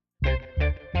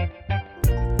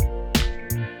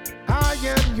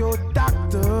your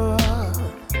doctor.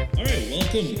 All right,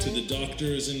 welcome to the Doctor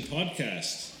is In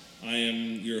podcast. I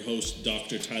am your host,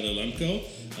 Dr. Tyler Lemko.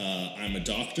 I'm a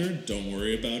doctor. Don't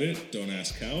worry about it. Don't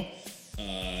ask how.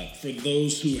 For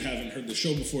those who haven't heard the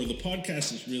show before, the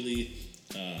podcast is really...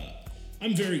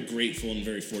 I'm very grateful and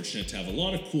very fortunate to have a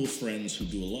lot of cool friends who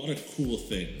do a lot of cool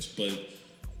things, but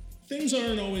things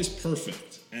aren't always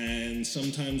perfect. And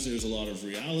sometimes there's a lot of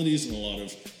realities and a lot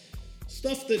of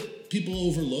stuff that people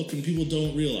overlook and people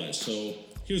don't realize. So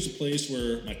here's a place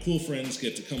where my cool friends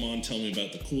get to come on, tell me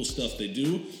about the cool stuff they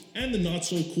do and the not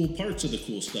so cool parts of the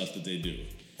cool stuff that they do.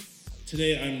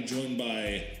 Today I'm joined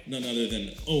by none other than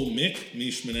Mick,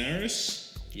 Mish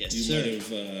Menaris. Yes,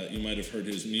 sir. You might have heard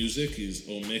his music.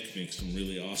 Mick makes some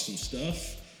really awesome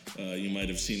stuff. You might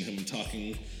have seen him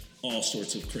talking all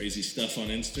sorts of crazy stuff on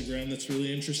Instagram that's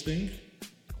really interesting.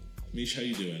 Mish, how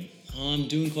you doing? I'm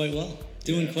doing quite well.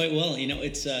 Quite well. You know,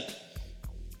 it's I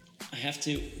have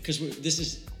to, because this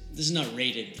is not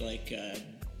rated like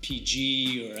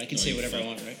PG, or I can say whatever I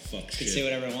want, right? Fuck I can shit. say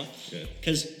whatever I want. Yeah.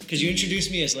 Because you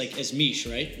introduced me as Mish,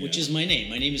 right? Which is my name.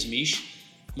 My name is Mish.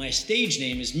 My stage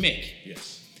name is Mick.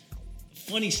 Yes.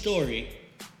 Funny story.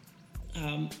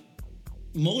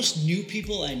 Most new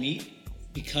people I meet,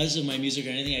 because of my music or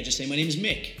anything, I just say my name is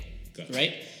Mick, Gotcha.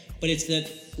 right? But it's that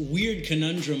weird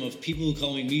conundrum of people who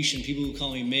call me Mish and people who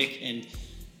call me Mick, and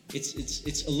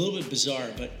it's a little bit bizarre.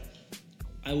 But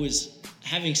I was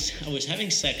having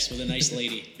sex with a nice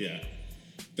lady. Yeah.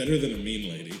 Better than a mean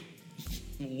lady.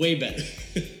 Way better.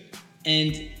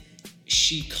 And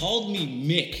she called me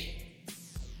Mick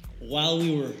while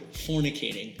we were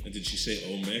fornicating. And did she say,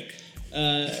 "Oh, Mick"?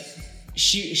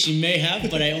 She may have,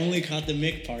 but I only caught the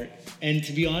Mick part. And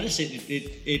to be honest,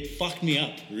 it fucked me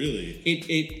up. Really?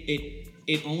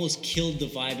 It almost killed the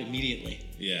vibe immediately.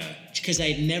 Yeah. Because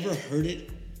I had never heard it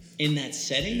in that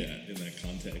setting. Yeah, in that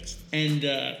context. And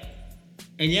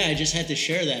yeah, I just had to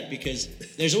share that because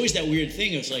there's always that weird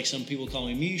thing of like some people call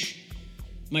me Mish.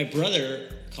 My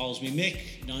brother calls me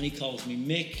Mick. Donnie calls me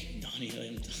Mick. Donnie.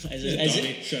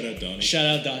 Donnie. Shout out Donnie. Shout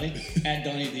out Donnie. At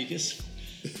Donnie Deacus.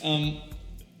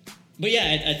 But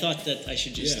yeah, I thought that I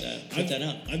should just put that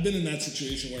up. I've been in that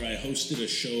situation where I hosted a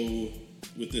show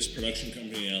with this production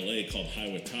company in LA called High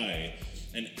with Ty,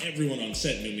 and everyone on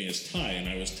set knew me as Ty, and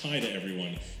I was Ty to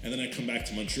everyone. And then I come back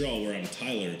to Montreal where I'm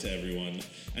Tyler to everyone,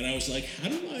 and I was like, how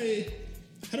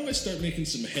do I start making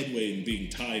some headway in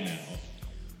being Ty now?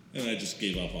 And I just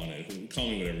gave up on it. Call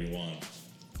me whatever you want.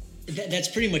 That's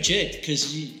pretty much it,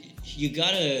 because you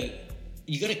gotta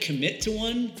commit to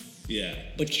one. Yeah.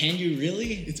 But can you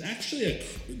really? It's actually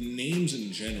names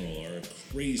in general are a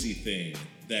crazy thing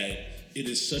that it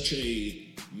is such a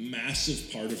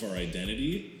massive part of our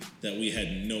identity that we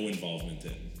had no involvement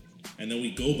in. And then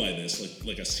we go by this,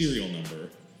 like a serial number.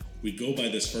 We go by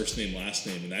this first name, last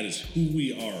name, and that is who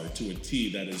we are to a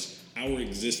T. That is our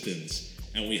existence,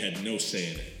 and we had no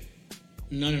say in it.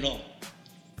 None at all.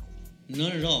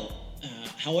 None at all.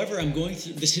 However, I'm going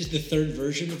through, this is the third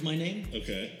version of my name.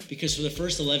 Okay. Because for the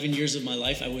first 11 years of my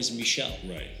life, I was Michel.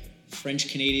 Right.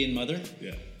 French-Canadian mother.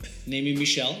 Yeah. Named me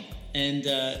Michel. And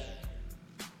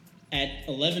at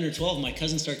 11 or 12, my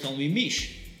cousin started calling me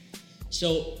Mish.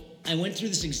 So I went through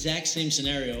this exact same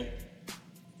scenario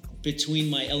between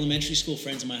my elementary school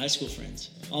friends and my high school friends.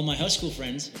 All my high school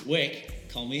friends at Wick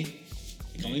call me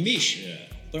Mish. Yeah.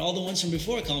 But all the ones from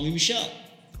before call me Michel.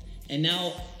 And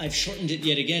now I've shortened it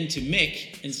yet again to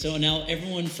Mick. And so now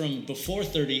everyone from before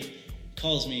 30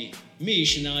 calls me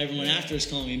Mish, and now everyone after is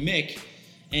calling me Mick.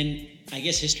 And I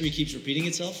guess history keeps repeating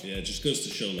itself. Yeah, it just goes to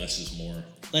show less is more.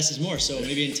 Less is more. So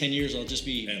maybe in 10 years I'll just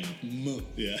be M.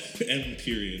 Yeah, M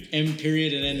period. M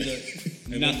period and then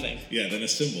the nothing. Then a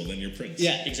symbol, then your Prince.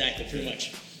 Yeah, exactly, pretty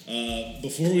much.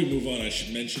 Before we move on, I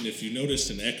should mention if you noticed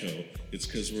an echo, it's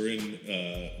because we're in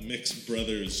Mick's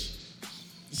brother's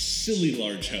silly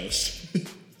large house.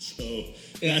 So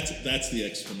that's the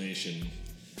explanation.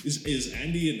 Is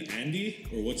Andy an Andy,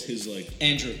 or what's his like?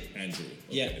 Andrew. Andrew. Okay.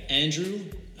 Yeah, Andrew.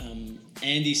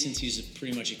 Andy, since he's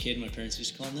pretty much a kid, my parents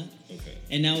used to call him that. Okay.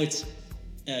 And now it's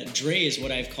Dre is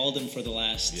what I've called him for the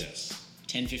last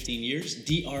 10, 15 years.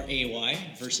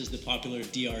 D-R-A-Y versus the popular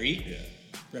D-R-E. Yeah.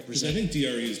 Represent. I think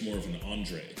D-R-E is more of an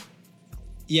Andre.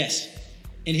 Yes.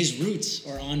 And his roots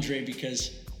are Andre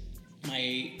because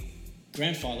my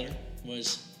grandfather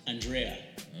was Andrea.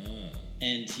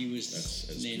 And he was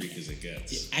That's as named, Greek as it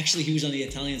gets. Actually, he was on the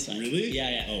Italian side. Really?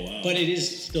 Yeah. Oh, wow. But it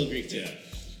is still Greek too. Yeah.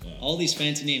 Wow. All these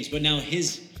fancy names. But now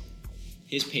his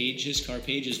page, his car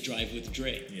page is Drive with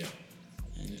Dre. Yeah.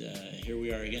 And here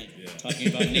we are again, Yeah. talking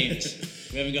about names.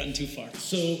 We haven't gotten too far.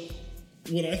 So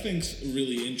what I think's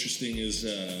really interesting is,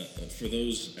 for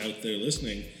those out there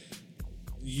listening,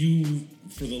 you,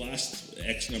 for the last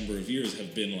X number of years,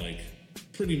 have been like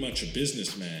pretty much a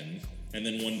businessman, and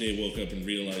then one day woke up and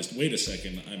realized, wait a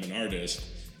second, I'm an artist,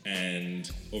 and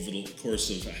over the course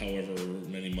of however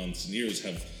many months and years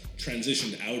have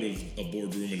transitioned out of a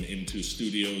boardroom and into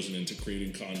studios and into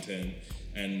creating content.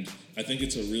 And I think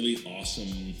it's a really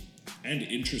awesome and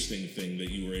interesting thing that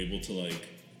you were able to like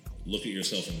look at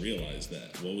yourself and realize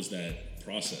that. What was that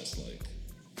process like?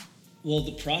 Well,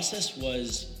 the process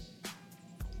was,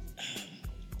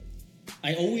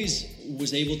 I always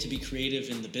was able to be creative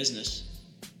in the business.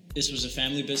 This was a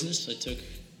family business.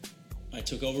 I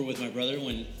took over with my brother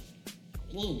when,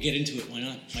 we'll get into it, why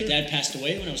not? Sure. My dad passed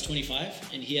away when I was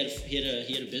 25, and he had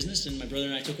a business, and my brother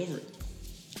and I took over it.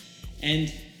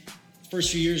 And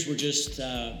first few years were just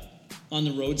on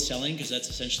the road selling, because that's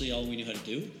essentially all we knew how to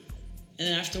do. And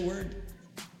then afterward,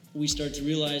 we started to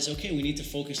realize, okay, we need to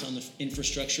focus on the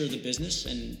infrastructure of the business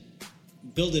and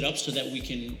build it up so that we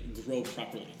can grow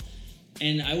properly.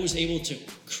 And I was able to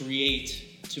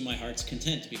create to my heart's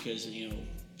content because,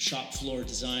 shop floor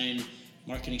design,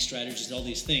 marketing strategies, all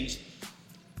these things.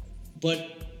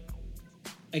 But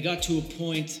I got to a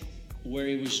point where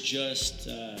it was just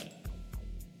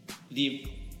the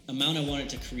amount I wanted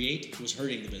to create was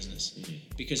hurting the business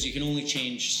because you can only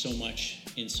change so much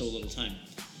in so little time.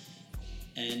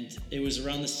 And it was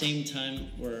around the same time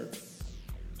where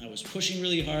I was pushing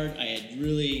really hard. I had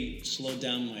really slowed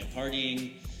down my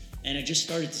partying, and I just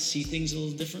started to see things a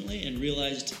little differently and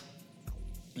realized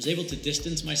I was able to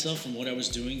distance myself from what I was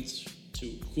doing to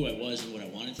who I was and what I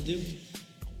wanted to do.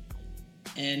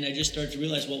 And I just started to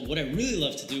realize, well, what I really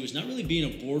love to do is not really be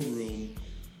in a boardroom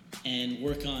and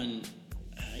work on,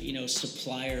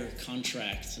 supplier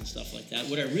contracts and stuff like that.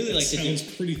 What I really like to do...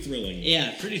 Sounds pretty thrilling.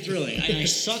 Yeah, pretty thrilling. And I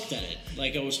sucked at it.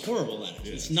 Like, I was horrible at it.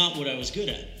 Yeah. It's not what I was good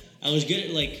at. I was good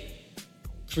at,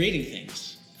 creating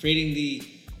things. Creating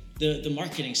the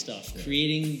marketing stuff. Yeah.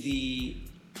 Creating the,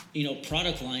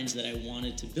 product lines that I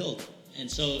wanted to build. And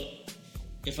so,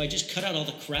 if I just cut out all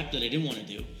the crap that I didn't want to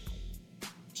do,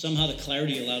 somehow the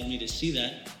clarity allowed me to see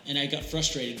that, and I got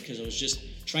frustrated because I was just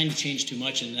trying to change too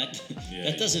much, and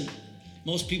that doesn't.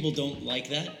 Most people don't like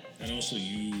that. And also,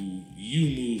 you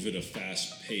move at a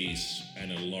fast pace,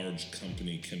 and a large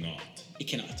company cannot. It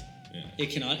cannot. Yeah. It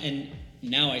cannot, and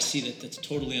now I see that that's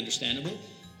totally understandable.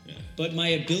 Yeah. But my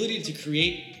ability to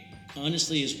create,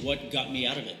 honestly, is what got me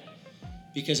out of it,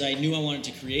 because I knew I wanted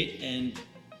to create, and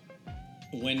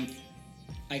when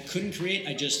I couldn't create,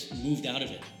 I just moved out of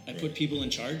it. I put people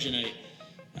in charge, and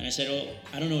I said,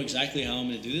 I don't know exactly how I'm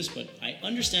going to do this, but I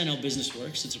understand how business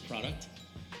works. It's a product.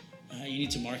 You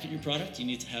need to market your product. You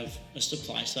need to have a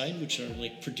supply side, which are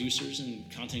like producers and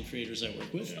content creators I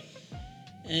work with. Yeah.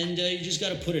 And you just got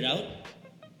to put it out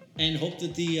and hope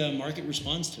that the market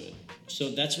responds to it. So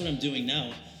that's what I'm doing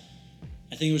now.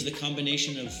 I think it was the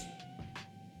combination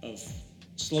of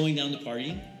slowing down the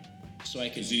partying, so I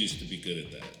could. Because you used to be good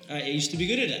at that. I used to be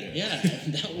good at that. Yeah,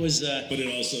 that was. But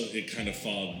it kind of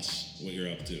fogs what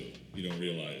you're up to. You don't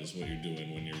realize what you're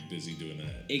doing when you're busy doing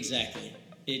that. Exactly.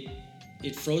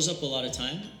 It froze up a lot of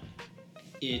time.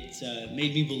 It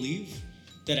made me believe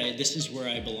that this is where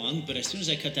I belong. But as soon as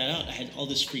I cut that out, I had all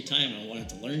this free time. I wanted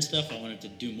to learn stuff. I wanted to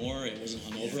do more. I wasn't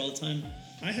hungover all the time.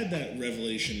 I had that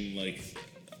revelation,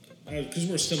 because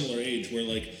we're a similar age, where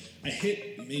I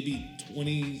hit maybe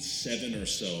 27 or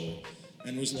so,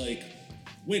 and was like,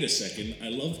 wait a second, I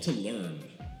love to learn.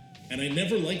 And I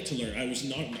never liked to learn. I was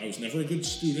never a good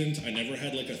student. I never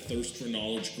had a thirst for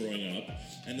knowledge growing up.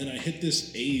 And then I hit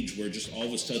this age where just all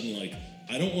of a sudden,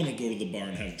 I don't want to go to the bar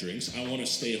and have drinks. I want to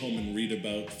stay home and read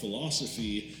about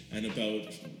philosophy and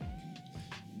about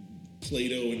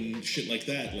Plato and shit like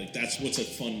that. That's what's a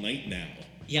fun night now.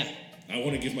 Yeah. I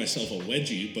want to give myself a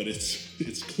wedgie, but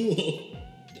it's cool.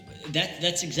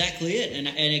 That's exactly it. And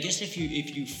I guess if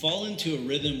you fall into a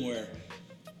rhythm where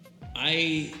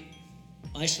I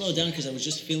slowed down because I was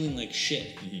just feeling like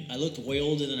shit. Mm-hmm. I looked way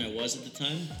older than I was at the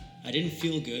time. I didn't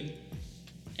feel good.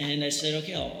 And I said,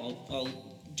 okay,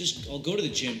 I'll go to the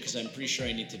gym because I'm pretty sure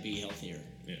I need to be healthier.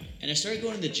 Yeah. And I started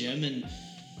going to the gym, and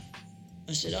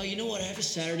I said, oh, you know what? I have a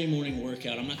Saturday morning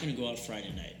workout. I'm not going to go out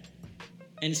Friday night.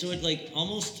 And so it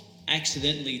almost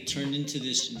accidentally turned into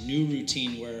this new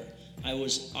routine where I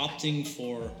was opting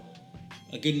for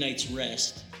a good night's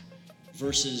rest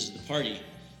versus the party.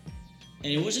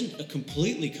 And it wasn't a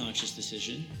completely conscious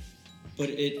decision, but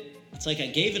it's like I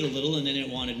gave it a little and then it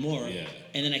wanted more. Yeah.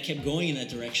 And then I kept going in that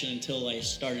direction until I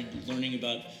started learning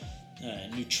about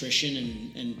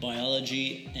nutrition and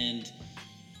biology and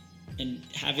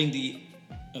having the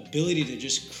ability to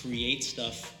just create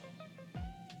stuff,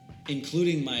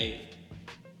 including my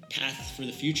path for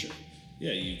the future.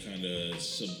 yeah, you kind of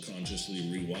subconsciously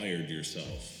rewired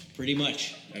yourself. Pretty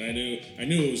much. And I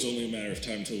knew it was only a matter of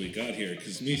time until we got here,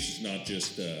 because Mish is not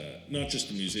just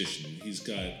a musician. He's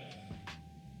got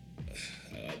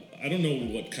I don't know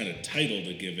what kind of title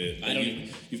to give it. But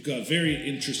you've got very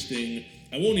interesting.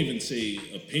 I won't even say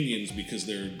opinions because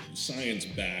they're science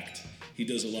backed. He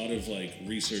does a lot of like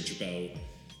research about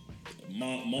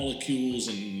molecules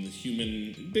and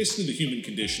basically the human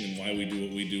condition and why we do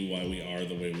what we do, why we are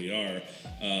the way we are.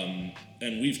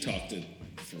 And we've talked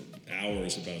for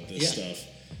hours about this stuff.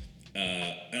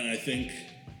 And I think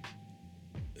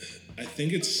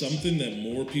it's something that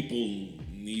more people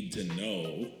need to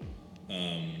know.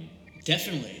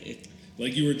 Definitely.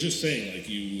 Like you were just saying, like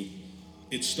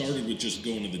it started with just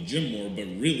going to the gym more, but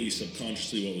really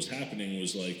subconsciously what was happening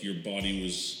was like your body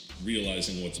was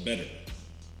realizing what's better.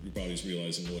 Your body's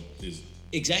realizing what is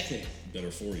exactly better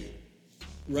for you.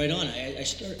 Right on. I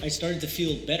started to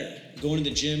feel better. Going to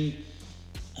the gym,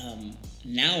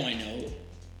 now I know,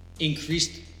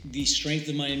 increased the strength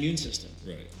of my immune system.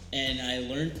 Right. And I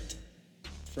learned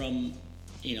from,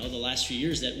 the last few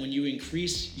years that when you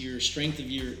increase your strength of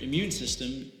your immune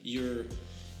system, your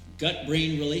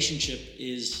gut-brain relationship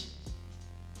is,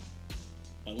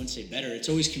 I wouldn't say better, it's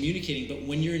always communicating, but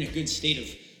when you're in a good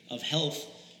state of health,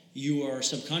 you are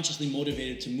subconsciously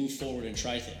motivated to move forward and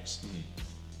try things. Mm-hmm.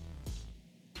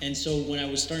 And so when I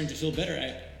was starting to feel better,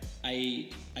 I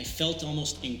felt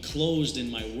almost enclosed in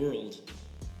my world,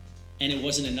 and it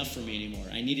wasn't enough for me anymore.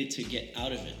 I needed to get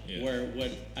out of it. Yeah. Where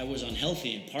when I was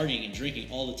unhealthy and partying and drinking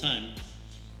all the time,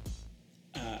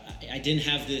 I didn't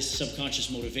have this subconscious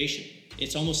motivation.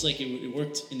 It's almost like it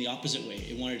worked in the opposite way.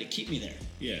 It wanted to keep me there.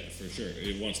 Yeah, for sure.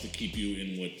 It wants to keep you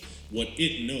in what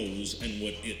it knows and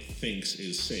what it thinks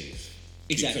is safe.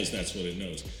 Exactly. Because that's what it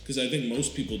knows. Because I think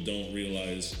most people don't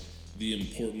realize the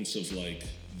importance of like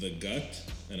the gut,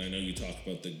 and I know you talk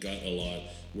about the gut a lot,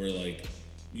 where like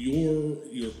your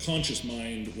conscious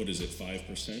mind, what is it,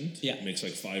 5%? Yeah. Makes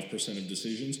like 5% of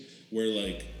decisions, where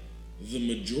like the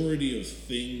majority of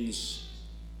things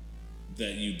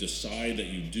that you decide, that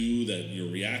you do, that your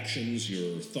reactions,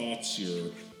 your thoughts,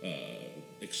 your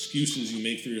excuses you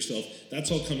make for yourself,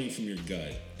 that's all coming from your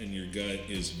gut. And your gut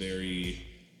is very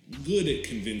good at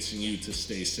convincing you to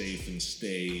stay safe and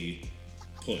stay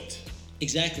put.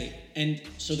 Exactly. And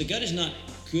so the gut is not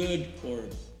good or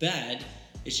bad.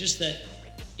 It's just that,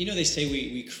 they say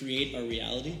we create our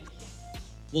reality.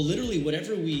 Well, literally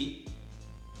whatever we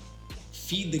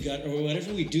feed the gut or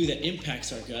whatever we do that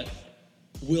impacts our gut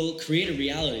will create a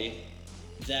reality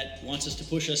that wants us to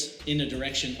push us in a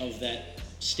direction of that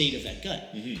state of that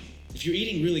gut. Mm-hmm. If you're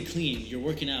eating really clean, you're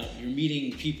working out, you're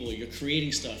meeting people, you're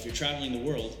creating stuff, you're traveling the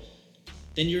world,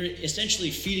 then you're essentially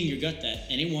feeding your gut that,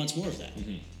 and it wants more of that.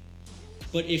 Mm-hmm.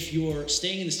 But if you're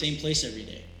staying in the same place every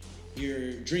day,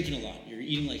 you're drinking a lot, you're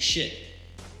eating like shit,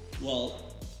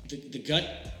 well, the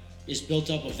gut is built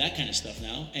up of that kind of stuff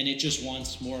now, and it just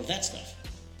wants more of that stuff.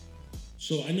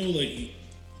 So I know, like,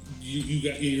 you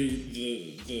got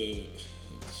the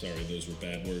sorry, those were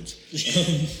bad words.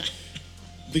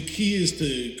 The key is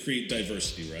to create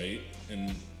diversity, right?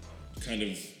 And kind of,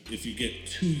 if you get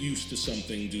too used to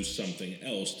something, do something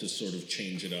else to sort of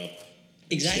change it up.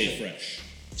 Exactly. Stay fresh.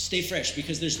 Stay fresh,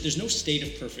 because there's no state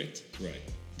of perfect. Right.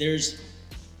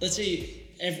 Let's say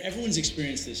everyone's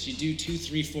experienced this. You do 2,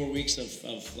 3, 4 weeks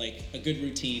of like a good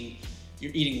routine.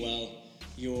 You're eating well.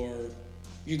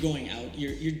 You're going out.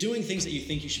 You're doing things that you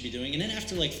think you should be doing, and then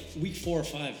after like week 4 or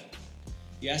 5,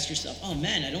 you ask yourself, "Oh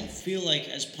man, I don't feel like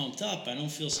as pumped up. I don't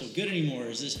feel so good anymore.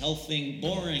 Is this health thing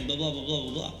boring? Blah blah blah blah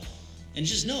blah blah." And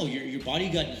just know your body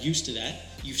got used to that.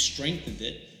 You've strengthened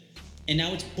it, and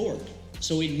now it's bored.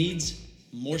 So it needs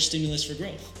more stimulus for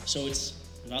growth. So it's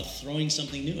about throwing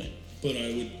something new in. But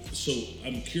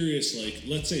I'm curious, like,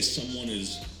 let's say someone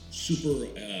is super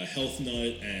health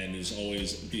nut and is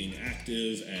always being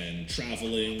active and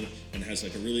traveling and has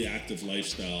like a really active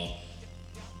lifestyle.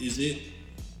 Is it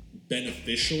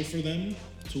beneficial for them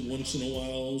to once in a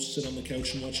while sit on the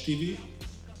couch and watch TV?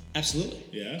 Absolutely.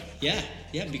 Yeah?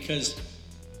 Yeah, because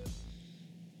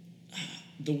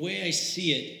the way I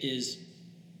see it is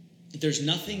there's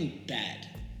nothing bad.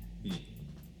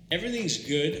 Everything's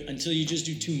good until you just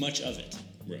do too much of it.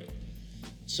 Right.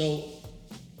 So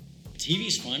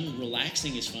TV's fun,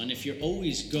 relaxing is fun. If you're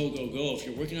always go, if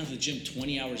you're working out at the gym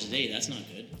 20 hours a day, that's not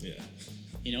good. Yeah.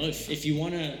 If you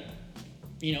want to,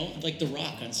 like The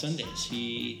Rock on Sundays,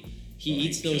 he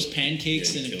eats those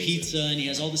pancakes and a pizza, and he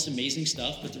has all this amazing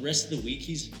stuff, but the rest of the week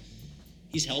he's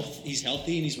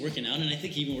healthy and he's working out, and I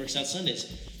think he even works out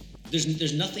Sundays.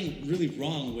 There's nothing really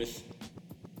wrong with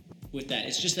that.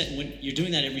 It's just that when you're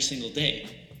doing that every single day,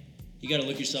 you got to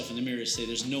look yourself in the mirror and say,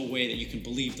 there's no way that you can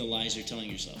believe the lies you're telling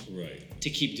yourself. Right. To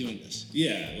keep doing this.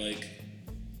 Yeah, like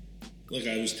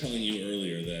I was telling you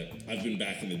earlier that I've been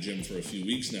back in the gym for a few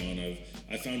weeks now, and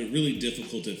I found it really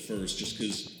difficult at first just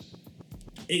because,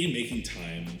 A, making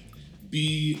time,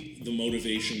 B, the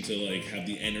motivation to like have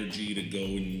the energy to go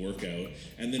and work out,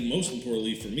 and then most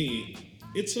importantly for me,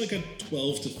 it's like a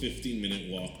 12 to 15 minute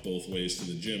walk both ways to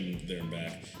the gym there and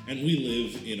back, and we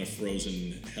live in a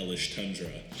frozen hellish tundra.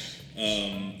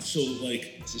 So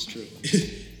like This is true.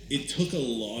 it took a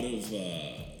lot of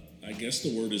I guess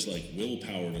the word is like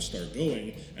willpower to start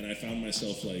going, and I found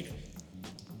myself like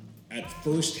at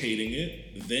first hating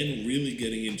it, then really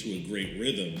getting into a great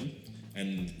rhythm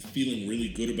and feeling really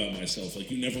good about myself.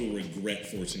 Like you never regret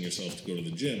forcing yourself to go to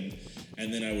the gym,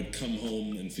 and then I would come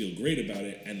home and feel great about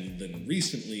it. And then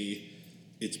recently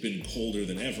it's been colder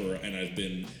than ever, and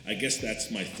I guess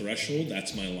that's my threshold,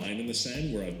 that's my line in the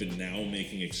sand, where I've been now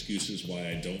making excuses why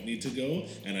I don't need to go,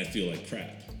 and I feel like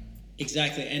crap.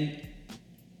 Exactly.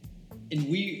 And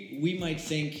we might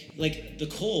think, like, the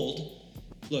cold,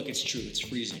 look, it's true, it's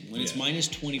freezing. When it's minus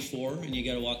 24 and you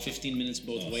got to walk 15 minutes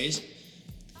both ways,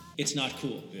 it's not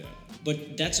cool. Yeah. But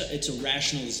it's a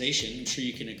rationalization, I'm sure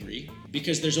you can agree,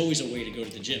 because there's always a way to go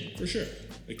to the gym. For sure.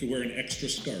 I could wear an extra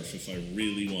scarf if I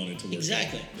really wanted to work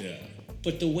Exactly. out. Yeah.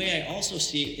 But the way I also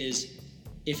see it is,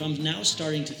 if I'm now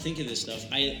starting to think of this stuff,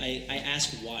 I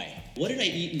ask why. What did I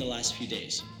eat in the last few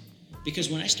days? Because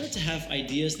when I start to have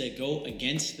ideas that go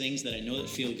against things that I know that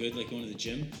feel good, like going to the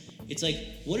gym, it's like,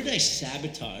 what did I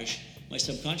sabotage my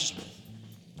subconscious with?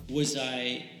 Was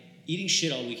I eating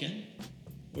shit all weekend?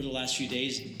 Or the last few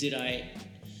days? Did I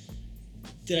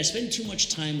spend too much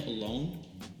time alone?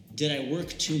 Did I work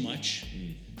too much?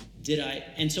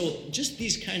 And so just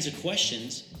these kinds of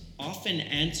questions often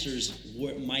answers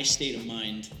my state of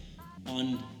mind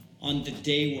on the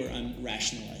day where I'm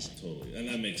rationalizing. Totally. And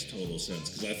that makes total sense,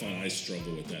 because I find I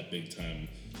struggle with that big time,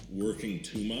 working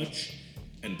too much.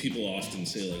 And people often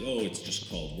say like, oh, it's just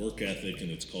called work ethic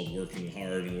and it's called working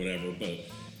hard and whatever. But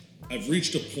I've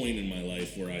reached a point in my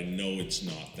life where I know it's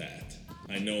not that.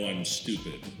 I know I'm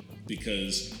stupid,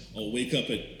 because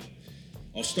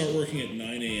I'll start working at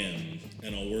 9 a.m.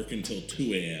 and I'll work until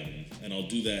 2 a.m. and I'll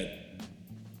do that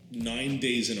 9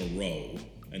 days in a row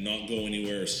and not go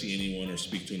anywhere or see anyone or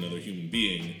speak to another human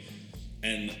being.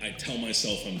 And I tell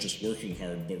myself I'm just working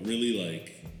hard, but really,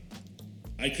 like,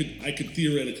 I could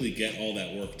theoretically get all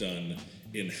that work done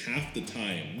in half the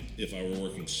time if I were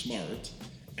working smart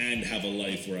and have a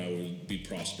life where I would be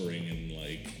prospering and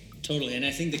like. Totally, and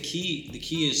I think the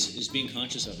key is being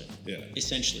conscious of it. Yeah.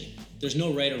 Essentially, there's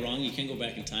no right or wrong. You can't go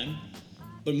back in time,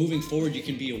 but moving forward, you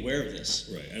can be aware of this.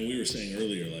 Right, and we were saying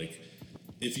earlier, like,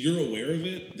 if you're aware of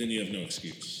it, then you have no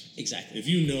excuse. Exactly. If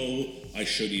you know I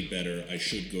should eat better, I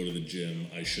should go to the gym,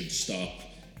 I should stop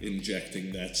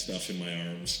injecting that stuff in my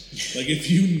arms. Like,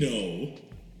 if you know,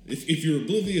 if you're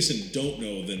oblivious and don't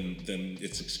know, then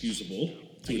it's excusable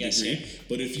to a degree. So.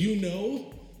 But if you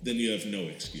know, then you have no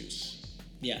excuse.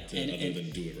 Yeah, other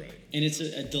than do it right. And it's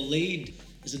a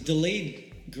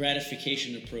delayed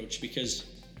gratification approach, because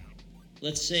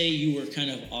let's say you were kind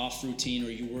of off routine,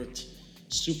 or you worked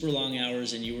super long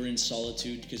hours and you were in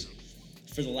solitude because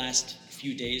for the last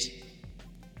few days,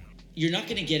 you're not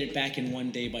going to get it back in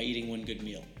one day by eating one good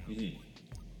meal. Mm-hmm.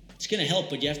 It's going to help,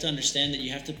 but you have to understand that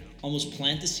you have to almost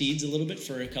plant the seeds a little bit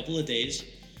for a couple of days.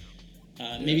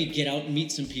 Maybe get out and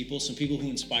meet some people who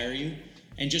inspire you,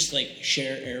 and just like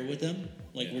share air with them,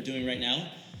 like we're doing right now.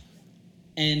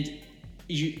 And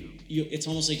it's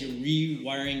almost like you're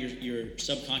rewiring your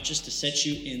subconscious to set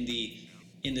you in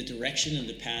the direction and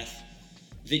the path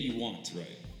that you want. Right.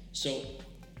 So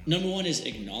number one is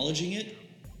acknowledging it,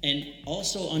 and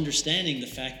also understanding the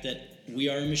fact that we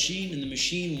are a machine, and the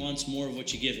machine wants more of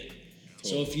what you give it.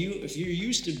 Totally. So if you're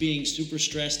used to being super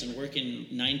stressed and working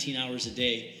 19 hours a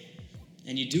day,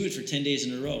 and you do it for 10 days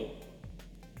in a row,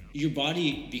 your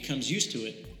body becomes used to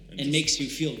it and makes you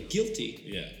feel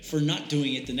guilty for not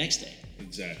doing it the next day.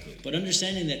 Exactly. But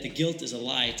understanding that the guilt is a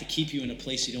lie to keep you in a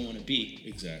place you don't want to be.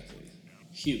 Exactly.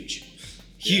 Huge.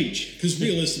 Because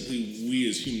realistically, we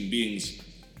as human beings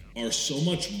are so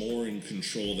much more in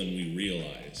control than we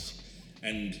realize.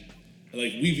 And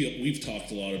like we've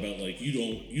talked a lot about, like, you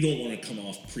don't want to come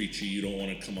off preachy, you don't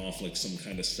want to come off like some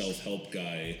kind of self-help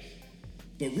guy.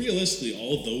 But realistically,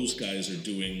 all those guys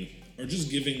are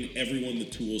just giving everyone the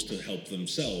tools to help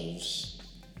themselves.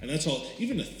 And that's all.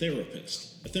 Even a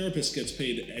therapist gets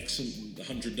paid X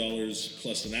 $100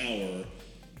 plus an hour,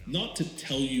 not to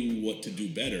tell you what to do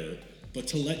better, but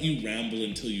to let you ramble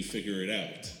until you figure it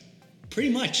out. Pretty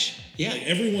much, yeah. Like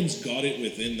everyone's got it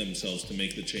within themselves to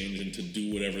make the change and to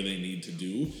do whatever they need to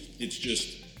do. It's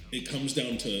just, it comes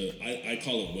down to, I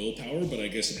call it willpower, but I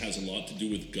guess it has a lot to do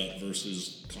with gut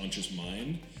versus conscious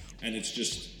mind. And it's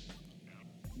just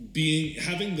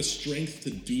having the strength to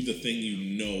do the thing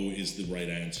you know is the right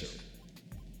answer,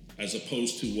 as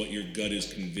opposed to what your gut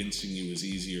is convincing you is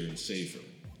easier and safer.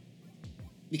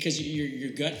 Because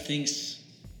your gut thinks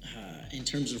in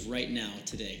terms of right now,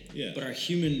 today. Yeah. But our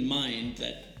human mind,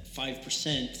 that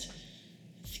 5%,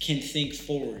 can think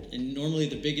forward. And normally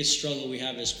the biggest struggle we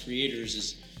have as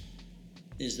creators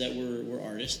is that we're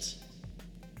artists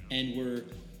and we're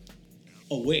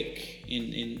awake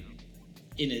in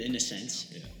a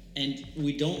sense. Yeah. And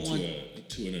we don't want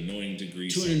to an annoying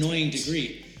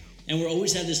degree. And we're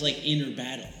always have this like inner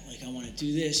battle. Like I want to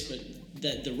do this, but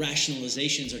that the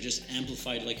rationalizations are just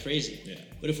amplified like crazy. Yeah.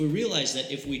 But if we realize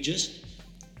that if we just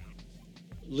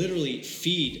literally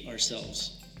feed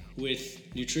ourselves with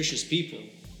nutritious people,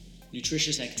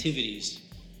 nutritious activities,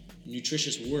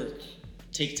 nutritious work,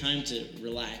 take time to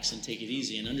relax and take it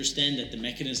easy and understand that the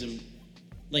mechanism,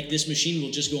 like this machine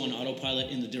will just go on autopilot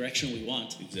in the direction we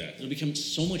want. Exactly. It'll become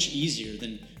so much easier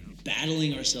than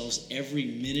battling ourselves every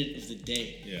minute of the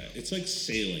day. Yeah, it's like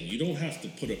sailing. You don't have to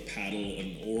put a paddle,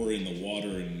 an oar in the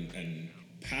water and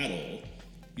paddle.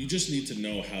 You just need to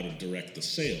know how to direct the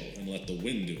sail and let the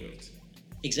wind do it.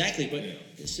 Exactly,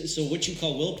 but so what you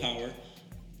call willpower,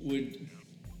 we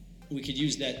could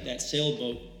use that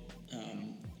sailboat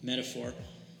metaphor.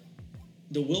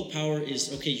 The willpower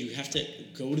is, okay, you have to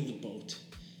go to the boat.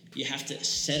 You have to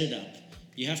set it up.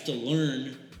 You have to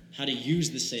learn how to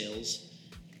use the sails.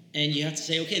 And you have to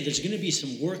say, okay, there's going to be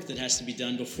some work that has to be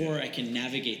done before I can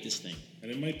navigate this thing. And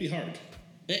it might be hard.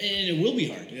 And it will be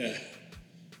hard. Yeah.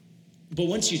 But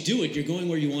once you do it, you're going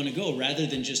where you want to go rather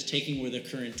than just taking where the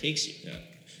current takes you. Yeah.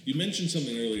 You mentioned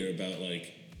something earlier about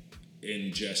like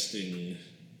ingesting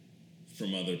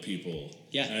from other people.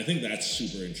 Yeah. And I think that's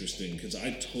super interesting because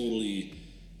I totally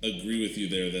agree with you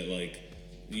there that like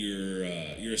you're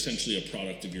essentially a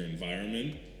product of your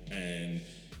environment, and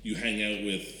you hang out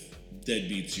with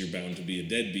deadbeats, you're bound to be a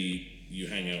deadbeat. You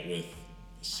hang out with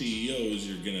CEOs,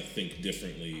 you're gonna think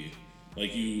differently.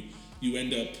 Like you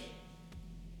end up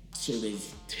sort of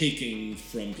taking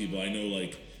from people. I know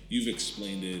like you've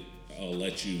explained it, I'll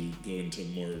let you go into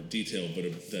more detail, but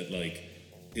that like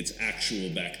it's actual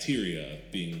bacteria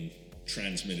being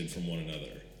transmitted from one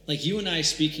another. Like you and I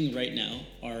speaking right now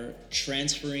are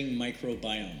transferring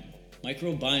microbiome.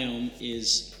 Microbiome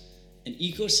is an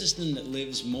ecosystem that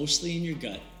lives mostly in your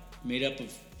gut, made up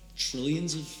of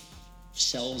trillions of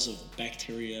cells of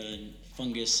bacteria and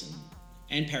fungus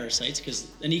and parasites,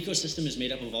 because an ecosystem is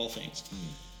made up of all things.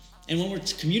 And when we're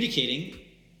communicating,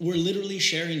 we're literally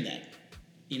sharing that.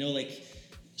 You know, like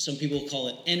some people call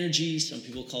it energy, some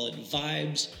people call it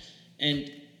vibes,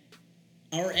 and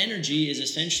our energy is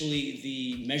essentially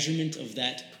the measurement of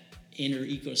that inner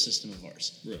ecosystem of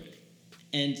ours. Right.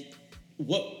 And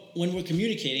when we're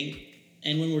communicating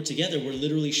and when we're together, we're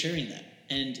literally sharing that.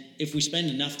 And if we spend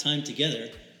enough time together,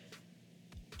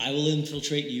 I will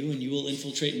infiltrate you and you will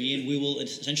infiltrate me, and we will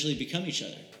essentially become each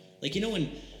other. Like, you know, and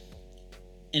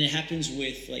it happens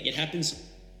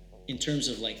in terms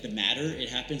of like the matter, it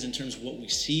happens in terms of what we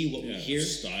see, what we hear.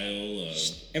 Style,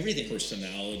 everything.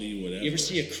 Personality, whatever. You ever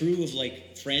see a crew of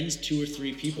like friends, 2 or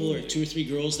 3 people, totally. Or 2 or 3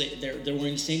 girls, they're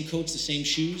wearing the same coats, the same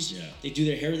shoes, they do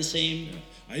their hair the same. Yeah.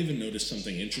 I even noticed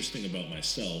something interesting about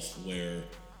myself where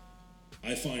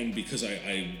I find, because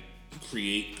I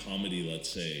create comedy, let's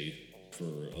say, for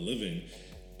a living,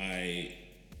 I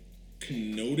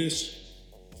can notice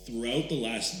throughout the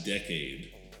last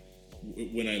decade,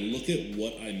 when I look at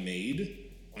what I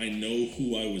made, I know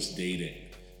who I was dating.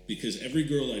 Because every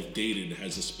girl I've dated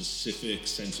has a specific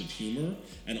sense of humor,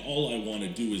 and all I want to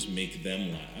do is make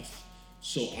them laugh.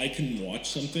 So I can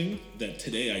watch something that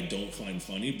today I don't find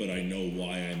funny, but I know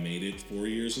why I made it 4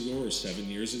 years ago or 7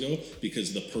 years ago,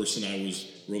 because the person I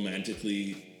was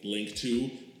romantically linked to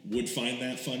would find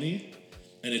that funny.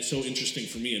 And it's so interesting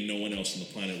for me, and no one else on the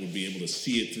planet would be able to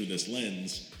see it through this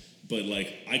lens. But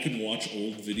like, I can watch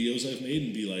old videos I've made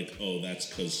and be like, oh, that's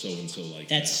because so-and-so like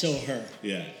that. That's so her.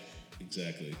 Yeah,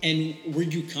 exactly. And were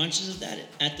you conscious of that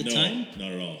at the time? No,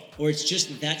 not at all. Or it's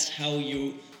just that's how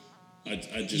you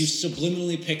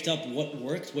subliminally picked up what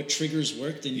worked, what triggers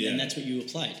worked, and that's what you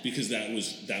applied. Because that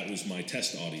was my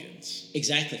test audience.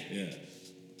 Exactly. Yeah.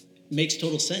 Makes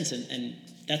total sense. And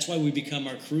that's why we become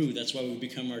our crew. That's why we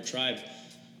become our tribe.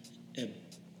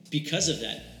 Because of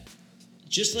that.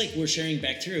 Just like we're sharing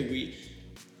bacteria,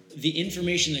 the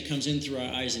information that comes in through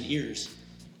our eyes and ears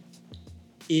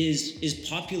is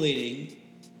populating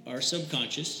our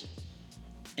subconscious,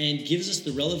 and gives us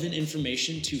the relevant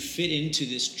information to fit into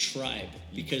this tribe,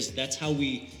 because that's how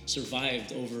we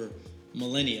survived over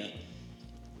millennia.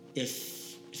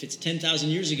 If it's 10,000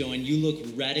 years ago and you look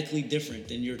radically different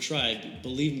than your tribe,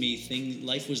 believe me,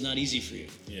 life was not easy for you.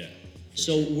 Yeah.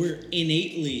 So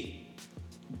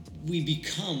we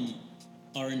become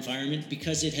our environment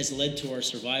because it has led to our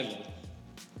survival.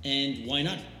 And why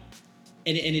not?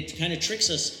 And it kind of tricks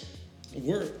us.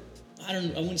 I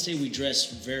wouldn't say we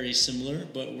dress very similar,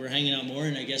 but we're hanging out more,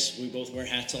 and I guess we both wear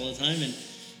hats all the time, and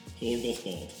we're both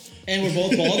bald. And we're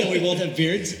both bald, and we both have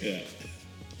beards. Yeah.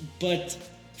 But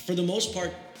for the most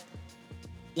part,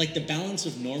 like the balance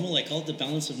of normal, I call it the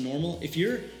balance of normal. If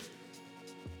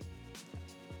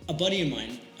a buddy of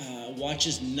mine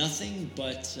watches nothing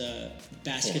but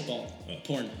basketball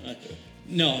porn.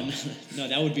 No,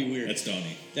 that would be weird. That's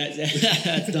Donnie.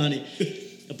 That's Donnie.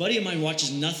 A buddy of mine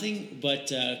watches nothing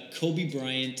but Kobe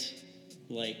Bryant,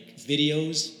 like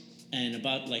videos and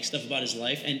about like stuff about his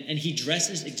life, and he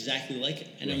dresses exactly like it.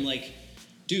 And right. I'm like,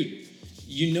 dude,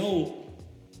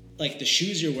 like the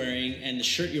shoes you're wearing and the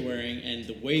shirt you're wearing and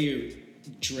the way you're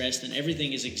dressed and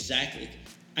everything is exactly.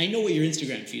 I know what your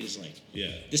Instagram feed is like.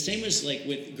 Yeah. The same as like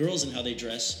with girls and how they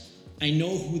dress. I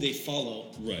know who they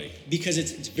follow. Right. Because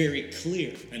it's very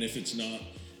clear. And if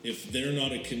they're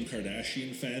not a Kim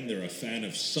Kardashian fan, they're a fan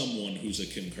of someone who's a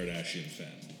Kim Kardashian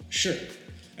fan. Sure.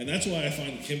 And that's why I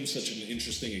find Kim such an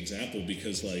interesting example,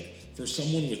 because like for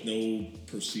someone with no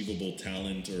perceivable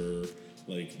talent or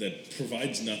like that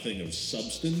provides nothing of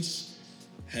substance,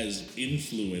 has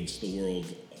influenced the world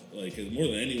like more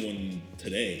than anyone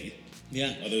today.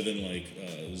 Yeah. Other than like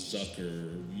Zuck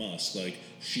or Musk, like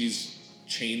she's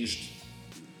changed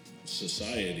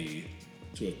society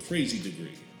to a crazy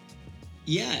degree.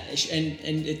 Yeah, and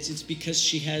it's because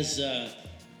she has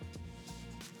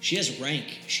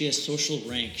rank. She has social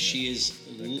rank. Yeah.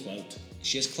 Clout.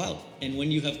 She has clout, and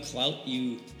when you have clout,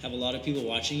 you have a lot of people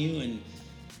watching you,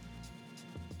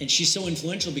 and she's so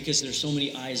influential because there's so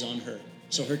many eyes on her.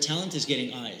 So her talent is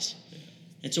getting eyes,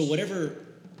 and so whatever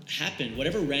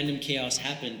random chaos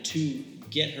happened to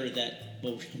get her that.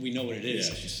 Well, we know what it is.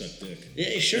 Yeah, she sucked dick.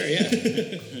 Yeah, sure,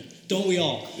 yeah. Don't we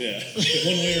all? Yeah,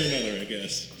 one way or another, I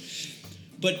guess.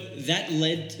 But that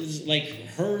led to, like,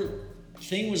 her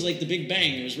thing was like the Big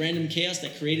Bang. It was random chaos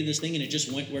that created this thing, and it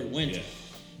just went where it went. Yeah.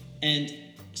 And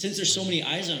since there's so many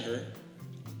eyes on her,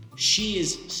 she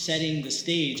is setting the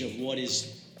stage of what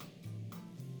is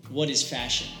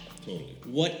fashion. Totally.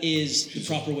 What is the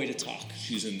proper way to talk?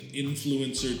 She's an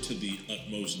influencer to the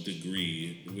utmost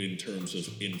degree in terms of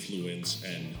influence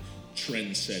and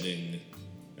trend setting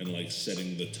and like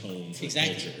setting the tone for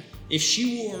culture. If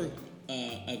she wore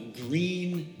a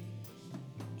green,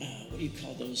 what do you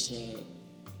call those?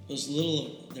 Those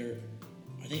little,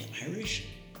 are they Irish?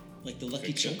 Like the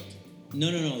Lucky Charms? No,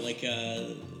 like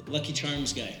Lucky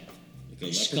Charms guy.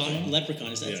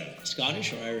 Leprechaun. Is that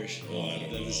Scottish or Irish? Oh, I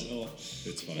don't know.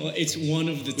 It's fine. Well, it's one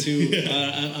of the two.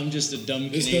 Yeah. I'm just a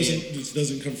dumb Canadian. This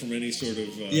doesn't come from any sort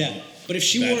of But if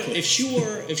she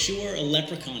wore a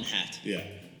leprechaun hat,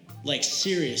 like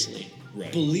seriously,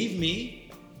 right. Believe me,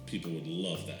 people would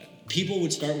love that. People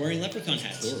would start wearing leprechaun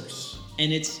hats. Of course.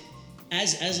 And it's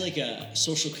as like a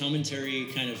social commentary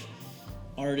kind of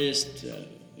artist,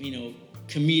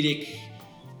 comedic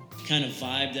kind of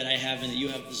vibe that I have and that you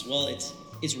have as well.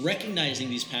 It's recognizing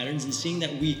these patterns and seeing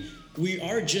that we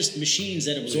are just machines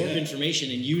that absorb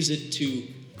information and use it to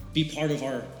be part of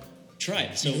our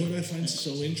tribe. So, you know what I find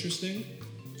so interesting?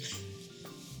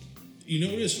 You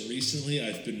notice recently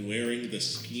I've been wearing the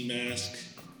ski mask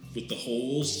with the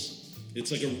holes.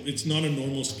 It's not a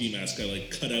normal ski mask. I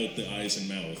like cut out the eyes and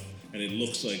mouth, and it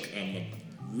looks like I'm a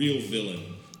real villain.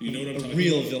 You know what I'm talking about? A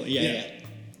real villain, yeah.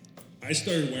 I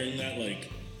started wearing that like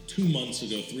 3 months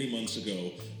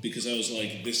ago, because I was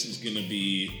like, this is gonna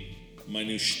be my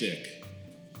new shtick.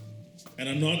 And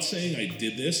I'm not saying I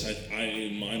did this. I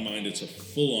in my mind, it's a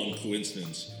full-on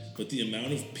coincidence. But the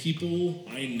amount of people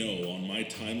I know on my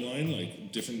timeline,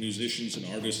 like different musicians and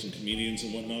artists and comedians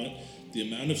and whatnot, the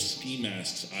amount of ski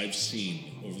masks I've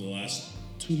seen over the last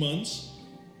 2 months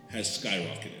has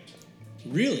skyrocketed.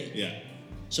 Really? Yeah.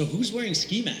 So who's wearing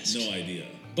ski masks? No idea.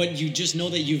 But you just know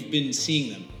that you've been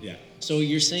seeing them. Yeah. So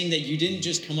you're saying that you didn't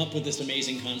just come up with this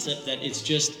amazing concept, that it's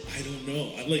just... I don't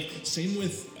know. Same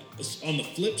with, on the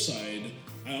flip side,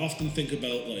 I often think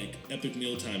about like Epic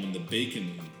Mealtime and the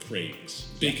bacon craze.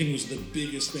 Bacon was the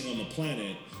biggest thing on the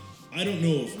planet. I don't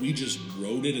know if we just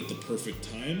wrote it at the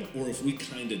perfect time or if we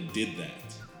kind of did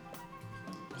that.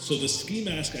 So the ski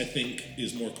mask, I think,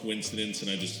 is more coincidence,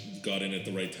 and I just got in at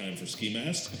the right time for ski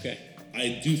mask. Okay.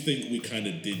 I do think we kind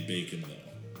of did bacon,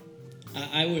 though.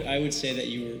 I would say that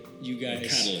you guys a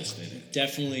catalyst in it.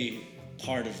 Definitely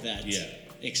part of that Yeah.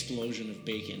 explosion of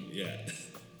bacon. Yeah.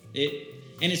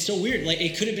 And it's so weird. Like,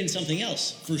 it could have been something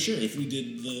else. For sure. If we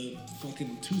did the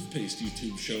fucking toothpaste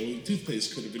YouTube show,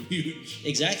 toothpaste could have been huge.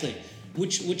 Exactly.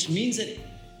 Which means that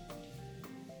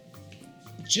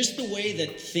just the way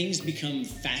that things become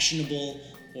fashionable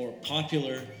or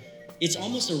popular, it's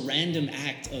almost a random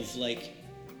act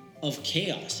of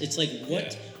chaos. It's like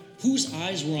whose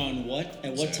eyes were on what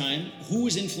at what time, who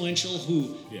was influential,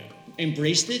 who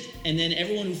embraced it, and then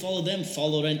everyone who followed them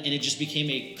followed it, and it just became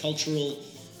a cultural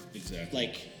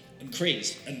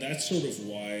craze. And that's sort of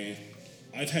why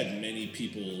I've had many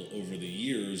people over the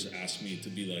years ask me to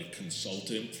be like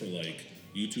consultant for like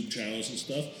YouTube channels and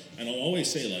stuff, and I'll always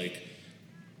say like,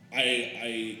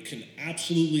 I can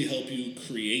absolutely help you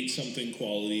create something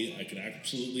quality. I can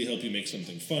absolutely help you make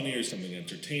something funny or something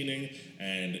entertaining,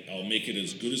 and I'll make it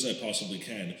as good as I possibly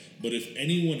can. But if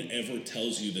anyone ever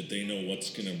tells you that they know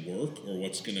what's going to work or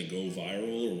what's going to go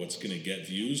viral or what's going to get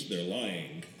views, they're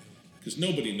lying. Because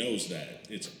nobody knows that.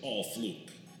 It's all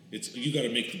fluke. You got to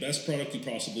make the best product you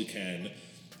possibly can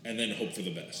and then hope for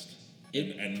the best.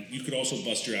 And you could also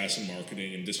bust your ass in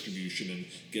marketing and distribution and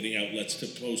getting outlets to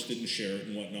post it and share it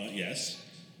and whatnot, yes.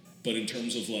 But in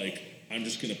terms of like, I'm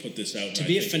just going to put this out. To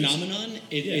be a phenomenon,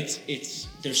 it's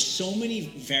there's so many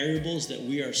variables that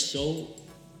we are so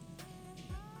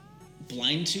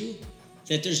blind to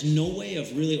that there's no way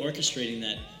of really orchestrating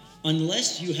that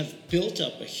unless you have built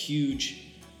up a huge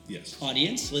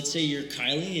audience. Let's say you're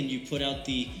Kylie and you put out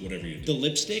the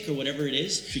lipstick or whatever it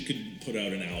is. She could put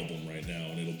out an album right now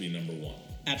and it'll be number one.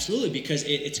 Absolutely, because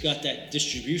it's got that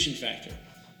distribution factor.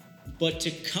 But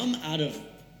to come out of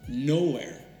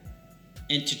nowhere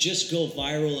and to just go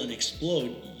viral and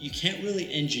explode, you can't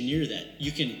really engineer that.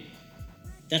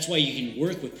 That's why you can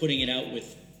work with putting it out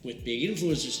with big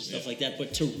influencers and stuff like that.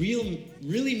 But to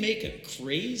really make a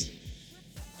craze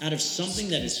out of something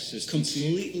that is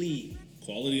completely...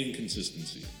 Quality and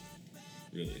consistency,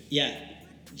 really. Yeah,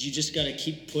 you just got to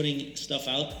keep putting stuff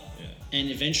out, and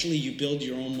eventually you build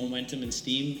your own momentum and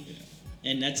steam,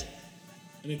 and it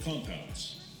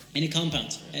compounds.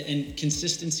 And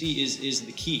consistency is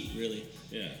the key, really.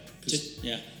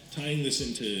 Yeah. Tying this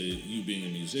into you being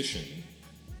a musician,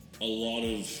 a lot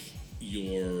of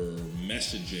your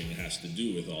messaging has to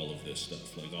do with all of this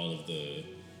stuff, like all of the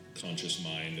conscious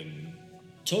mind and...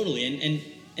 Totally,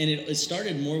 and it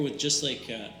started more with just like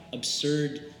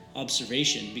absurd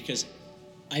observation, because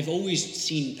I've always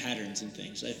seen patterns in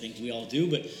things. I think we all do,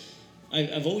 but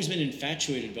I've always been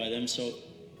infatuated by them. So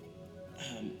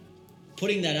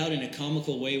putting that out in a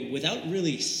comical way without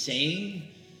really saying,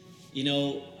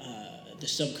 the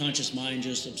subconscious mind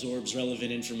just absorbs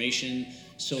relevant information,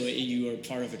 so you are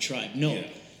part of a tribe. No. Yeah.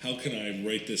 How can I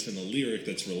write this in a lyric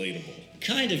that's relatable?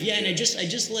 Kind of, yeah. And I just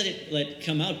let it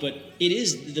come out, but it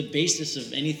is the basis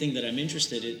of anything that I'm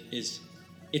interested in.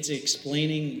 It's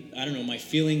explaining, I don't know, my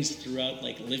feelings throughout,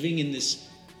 like living in this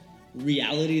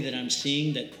reality that I'm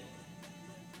seeing that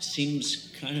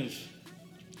seems kind of,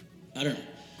 I don't know,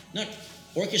 not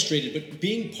orchestrated, but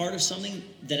being part of something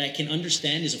that I can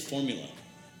understand is a formula.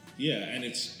 Yeah,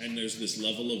 and there's this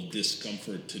level of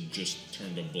discomfort to just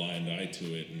turn a blind eye to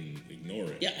it and ignore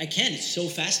it. Yeah, I can. It's so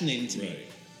fascinating to me.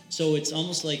 So it's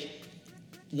almost like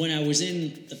when I was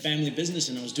in the family business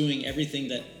and I was doing everything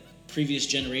that previous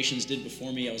generations did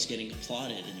before me, I was getting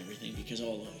applauded and everything because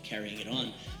carrying it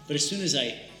on. But as soon as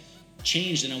I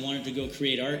changed and I wanted to go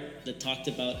create art that talked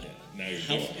about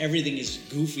how everything is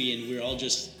goofy and we're all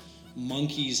just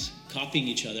monkeys copying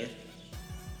each other,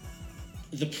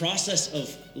 the process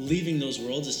of leaving those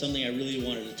worlds is something I really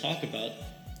wanted to talk about.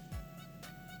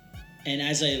 And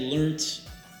as I learned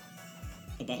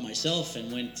about myself and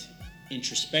went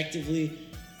introspectively,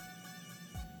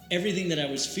 everything that I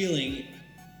was feeling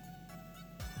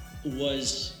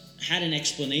had an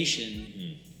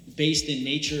explanation based in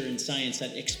nature and science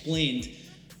that explained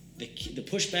the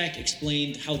pushback,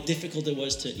 explained how difficult it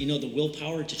was to, the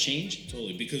willpower to change.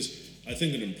 Totally, because I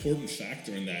think an important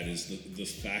factor in that is the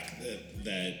fact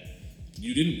that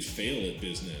you didn't fail at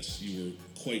business. You were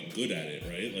quite good at it,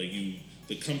 right? Like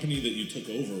the company that you took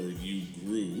over, you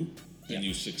grew and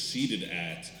you succeeded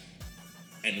at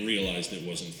and realized it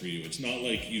wasn't for you. It's not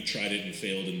like you tried it and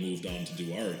failed and moved on to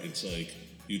do art. It's like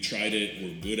you tried it,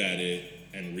 were good at it,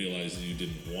 and realized that you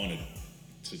didn't want to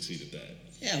succeed at that.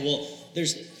 Yeah, well,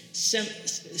 there's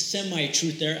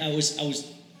semi-truth there. I was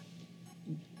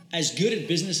as good at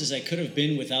business as I could have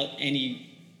been without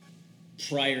any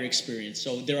prior experience.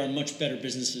 So there are much better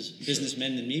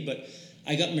businessmen than me, but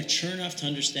I got mature enough to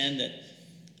understand that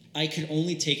I could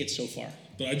only take it so far.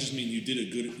 But I just mean you did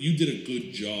a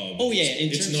good job. Oh yeah,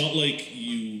 it's not like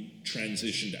you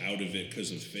transitioned out of it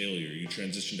because of failure. You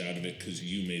transitioned out of it because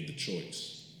you made the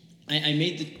choice. I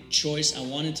made the choice. I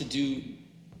wanted to do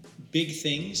big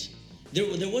things. There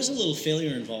was a little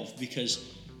failure involved because,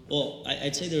 well,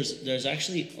 I'd say there's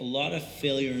actually a lot of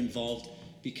failure involved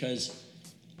because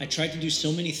I tried to do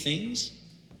so many things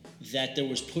that there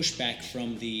was pushback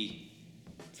from the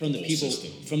people,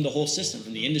 system. from the whole system,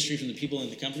 from the industry, from the people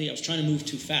in the company. I was trying to move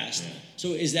too fast. Yeah. So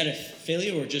is that a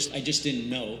failure, or I just didn't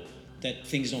know that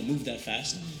things don't move that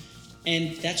fast?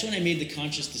 And that's when I made the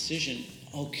conscious decision,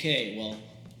 okay, well,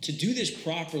 to do this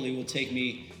properly will take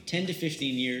me 10 to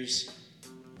 15 years.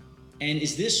 And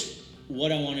is this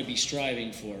what I want to be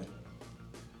striving for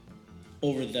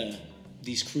over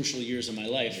these crucial years of my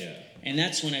life? Yeah. And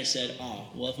that's when I said,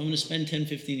 well, if I'm going to spend 10,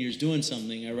 15 years doing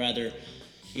something, I'd rather,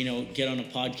 get on a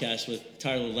podcast with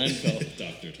Tyler Lemko.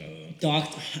 Dr. Tyler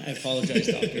Lemko. I apologize,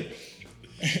 doctor.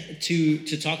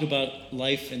 to talk about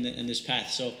life and this path.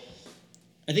 So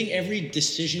I think every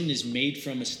decision is made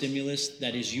from a stimulus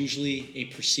that is usually a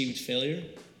perceived failure.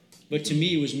 But to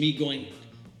me, it was me going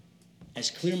as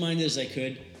clear-minded as I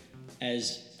could,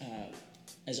 as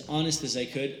honest as I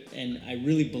could, and I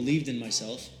really believed in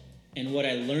myself. And what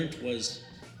I learned was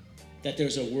that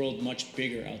there's a world much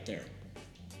bigger out there,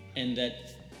 and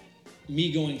that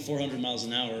me going 400 miles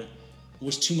an hour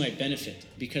was to my benefit,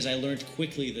 because I learned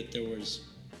quickly that there was,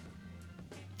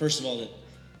 first of all,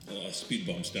 that speed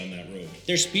bumps down that road.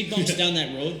 There's speed bumps down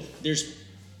that road.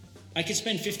 I could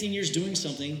spend 15 years doing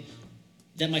something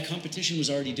that my competition was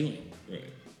already doing. Right.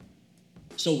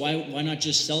 So why not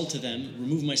just sell to them,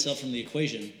 remove myself from the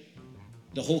equation?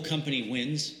 The whole company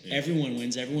wins. Yeah. Everyone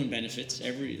wins. Everyone benefits. So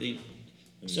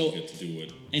you get to do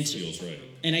what feels right.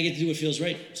 And I get to do what feels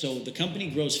right. So the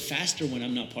company grows faster when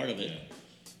I'm not part of it.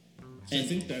 Yeah. So I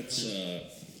think that's.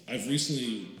 I've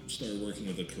recently started working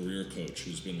with a career coach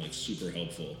who's been like super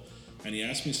helpful, and he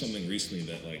asked me something recently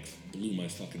that like blew my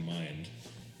fucking mind.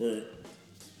 Where,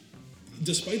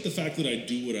 despite the fact that I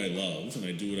do what I love and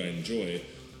I do what I enjoy,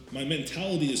 my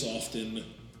mentality is often,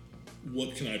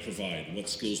 what can I provide? What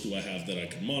skills do I have that I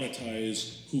can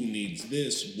monetize? Who needs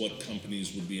this? What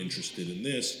companies would be interested in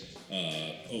this?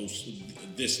 So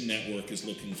this network is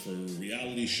looking for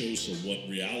reality shows, so what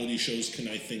reality shows can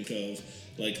I think of?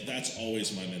 Like, that's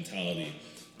always my mentality.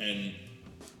 And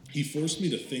he forced me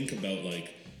to think about,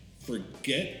 like,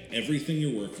 forget everything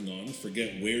you're working on,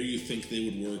 forget where you think they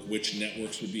would work, which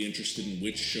networks would be interested in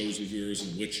which shows of yours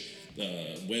and which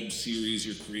web series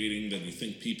you're creating that you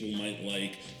think people might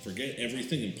like. Forget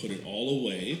everything and put it all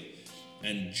away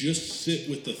and just sit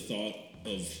with the thought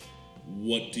of,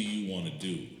 what do you want to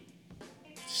do?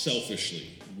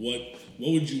 Selfishly, what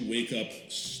would you wake up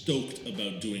stoked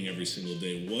about doing every single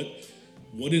day?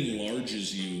 What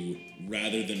enlarges you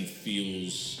rather than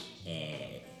feels,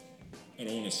 I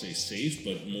don't want to say safe,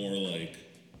 but more like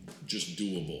just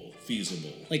doable,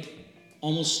 feasible. Like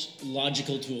almost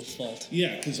logical to a fault.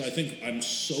 Yeah, because I think I'm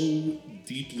so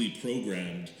deeply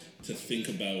programmed to think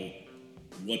about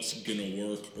what's going to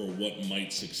work or what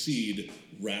might succeed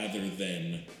rather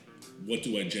than what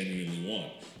do I genuinely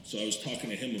want. So I was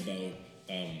talking to him about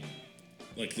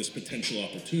like this potential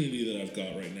opportunity that I've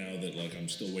got right now that like I'm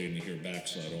still waiting to hear back,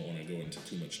 so I don't want to go into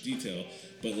too much detail.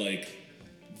 But like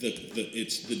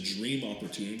it's the dream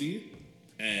opportunity,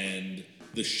 and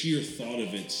the sheer thought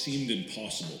of it seemed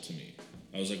impossible to me.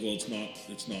 I was like, well, it's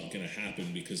not going to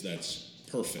happen because that's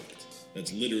perfect.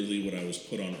 That's literally what I was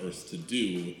put on earth to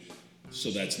do, so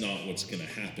that's not what's going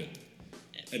to happen.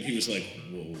 And he was like,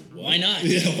 well, what? Why not?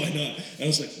 Yeah, why not? And I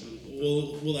was like,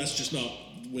 well, that's just not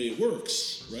the way it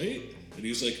works, right? And he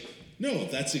was like, no,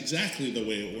 that's exactly the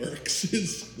way it works.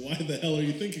 Why the hell are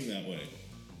you thinking that way?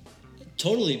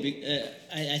 Totally.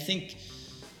 I think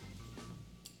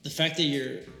the fact that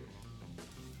you're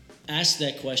asked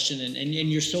that question and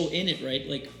you're so in it, right?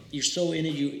 Like, you're so in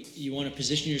it, you want to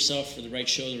position yourself for the right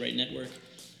show, the right network.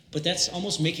 But that's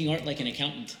almost making art like an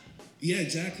accountant. Yeah,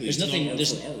 exactly. There's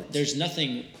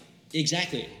nothing,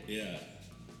 exactly. Yeah.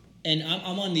 And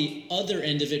I'm on the other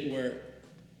end of it where,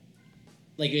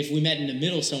 like, if we met in the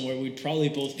middle somewhere, we'd probably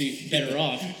both be better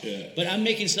off. Yeah. But I'm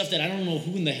making stuff that I don't know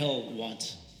who in the hell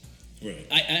wants. Right.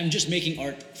 I'm just making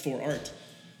art for art.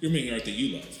 You're making art that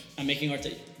you love. I'm making art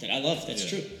that I love. That's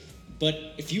true.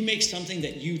 But if you make something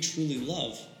that you truly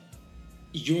love,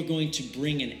 you're going to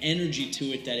bring an energy to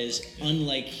it that is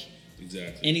unlike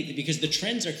anything. Because the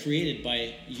trends are created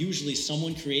by usually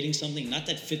someone creating something, not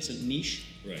that fits a niche,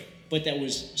 right, but that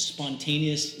was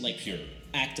spontaneous, like pure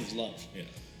act of love. Yeah.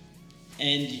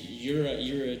 And you're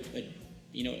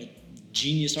a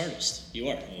genius artist. You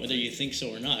are, whether you think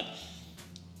so or not.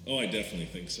 Oh, I definitely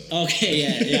think so. Okay,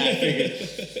 yeah, I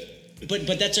figured.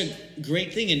 But that's a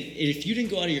great thing, and if you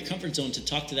didn't go out of your comfort zone to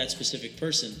talk to that specific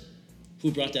person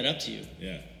who brought that up to you,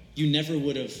 Yeah. you never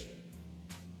would have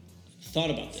thought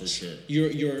about this. For sure.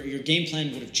 Your game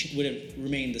plan would have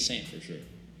remained the same. For sure.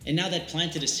 And now that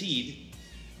planted a seed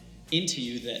into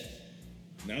you that.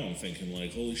 Now I'm thinking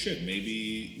like, holy shit,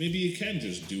 maybe you can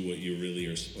just do what you really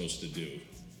are supposed to do.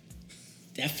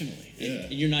 Definitely. Yeah.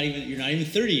 And you're not even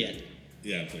 30 yet.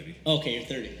 Yeah, I'm 30. Okay, you're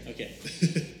 30. Okay.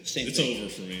 Same It's thing. over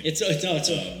for me. It's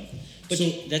over. But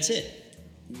so that's it.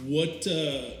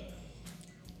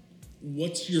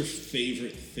 What's your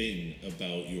favorite thing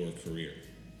about your career?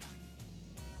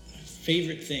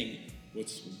 Favorite thing.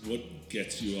 What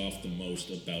gets you off the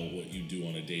most about what you do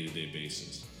on a day-to-day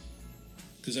basis?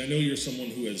 Because I know you're someone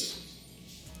who has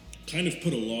kind of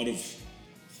put a lot of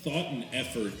thought and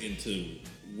effort into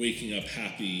waking up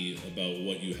happy about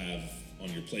what you have on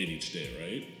your plate each day,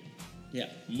 right? Yeah.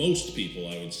 Most people,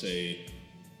 I would say,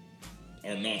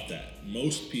 are not that.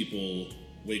 Most people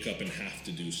wake up and have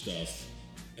to do stuff,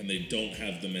 and they don't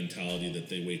have the mentality that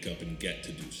they wake up and get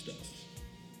to do stuff.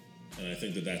 And I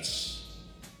think that's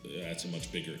a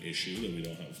much bigger issue that we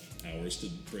don't have hours to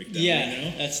break down right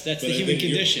now. That's the human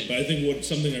condition. But I think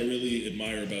something I really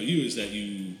admire about you is that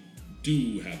you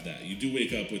do have that. You do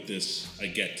wake up with this, I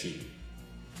get to.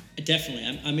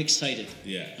 Definitely. I'm excited.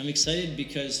 Yeah. I'm excited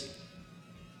because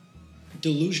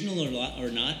delusional or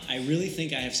not, I really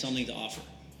think I have something to offer.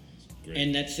 Great.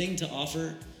 And that thing to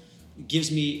offer gives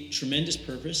me tremendous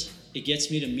purpose. It gets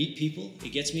me to meet people.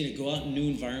 It gets me to go out in new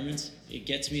environments. It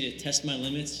gets me to test my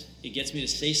limits. It gets me to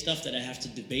say stuff that I have to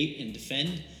debate and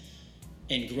defend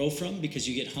and grow from, because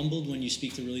you get humbled when you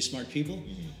speak to really smart people.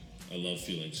 Mm-hmm. I love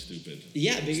feeling stupid.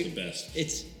 Yeah, it's the best.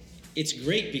 It's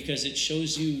great because it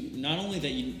shows you not only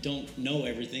that you don't know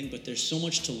everything, but there's so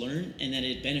much to learn and that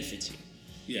it benefits you.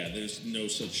 Yeah, there's no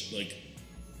such,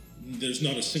 there's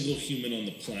not a single human on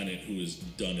the planet who is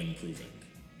done improving.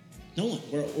 No one.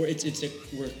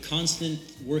 We're a constant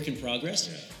work in progress.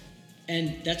 Yeah.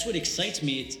 And that's what excites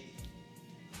me.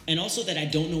 And also that I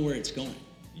don't know where it's going.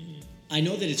 Mm-hmm. I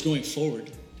know that it's going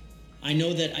forward. I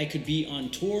know that I could be on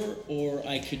tour, or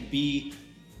I could be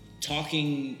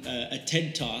talking a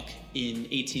TED Talk in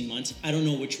 18 months. I don't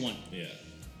know which one. Yeah.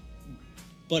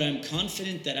 But I'm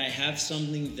confident that I have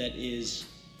something that is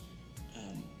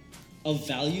of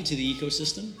value to the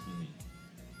ecosystem. Mm-hmm.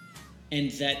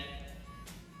 And that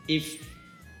if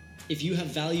you have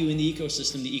value in the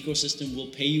ecosystem will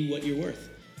pay you what you're worth.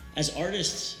 As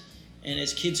artists and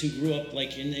as kids who grew up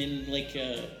in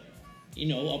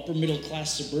upper middle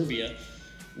class suburbia,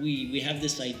 we have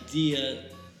this idea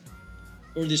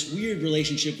or this weird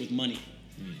relationship with money.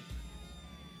 Mm.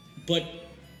 But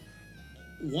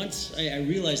once I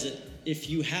realized that if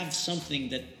you have something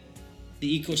that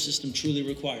the ecosystem truly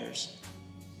requires,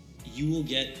 you will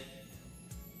get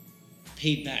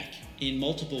paid back in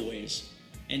multiple ways.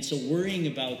 And so worrying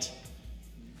about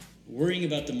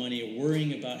the money, or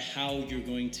worrying about how you're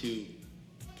going to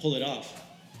pull it off,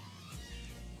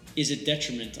 is a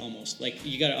detriment almost. Like,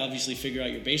 you got to obviously figure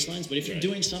out your baselines, but if you're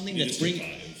doing something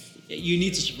you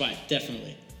need to survive,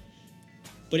 definitely.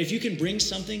 But if you can bring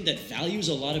something that values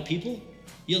a lot of people,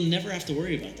 you'll never have to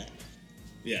worry about that.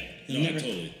 Yeah,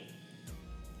 totally.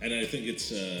 And I think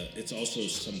it's also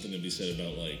something to be said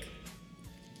about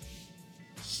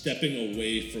stepping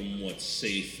away from what's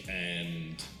safe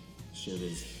and sort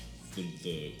of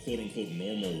the quote unquote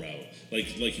normal route.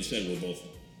 Like you said, we're both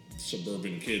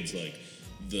suburban kids.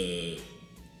 The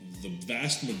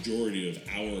vast majority of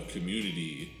our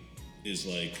community is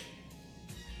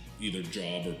either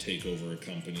job or take over a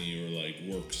company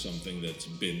or work something that's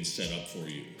been set up for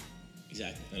you.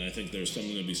 Exactly. And I think there's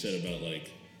something to be said about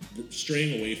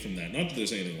straying away from that. Not that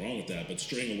there's anything wrong with that, but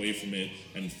straying away from it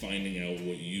and finding out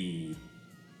what you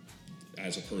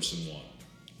as a person want.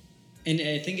 And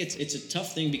I think it's a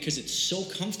tough thing because it's so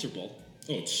comfortable.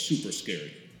 Oh, it's super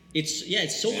scary.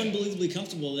 It's so unbelievably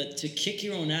comfortable that to kick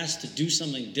your own ass to do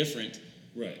something different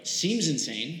seems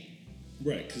insane.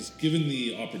 Right, because given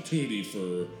the opportunity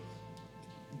for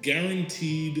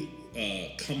guaranteed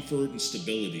comfort and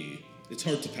stability, it's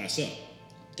hard to pass up.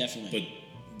 Definitely.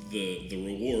 But the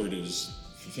reward is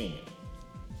fulfillment.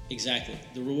 Exactly.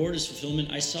 The reward is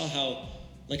fulfillment. I saw how,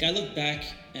 I looked back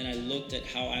and I looked at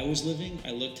how I was living.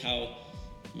 I looked how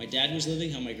my dad was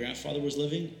living, how my grandfather was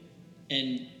living.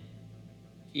 And,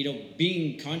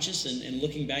 being conscious and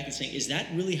looking back and saying, is that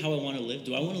really how I want to live?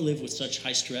 Do I want to live with such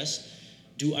high stress?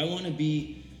 Do I want to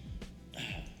be,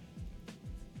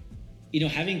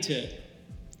 having to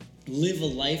live a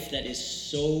life that is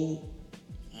so,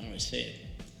 how do I say it?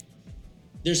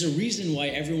 There's a reason why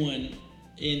everyone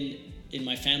in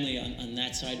my family on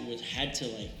that side had to,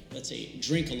 like, let's say,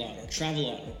 drink a lot or travel a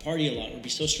lot or party a lot or be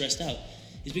so stressed out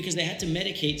is because they had to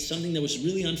medicate something that was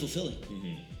really unfulfilling.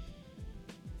 Mm-hmm.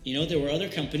 You know, there were other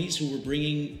companies who were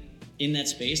bringing in that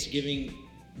space, giving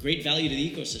great value to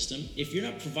the ecosystem. If you're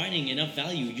not providing enough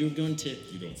value, you don't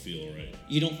feel right.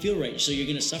 You don't feel right, so you're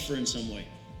going to suffer in some way.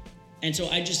 And so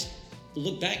I just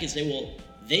look back and say, well,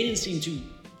 they didn't seem too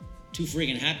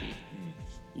friggin' happy.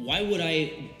 Why would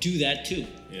I do that too?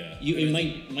 Yeah.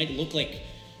 It might look like,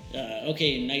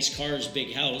 okay, nice cars,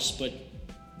 big house, but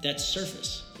that's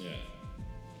surface. Yeah.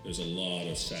 There's a lot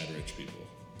of sad rich people.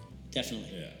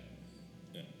 Definitely.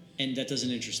 Yeah. And that doesn't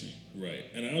interest me. Right.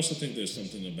 And I also think there's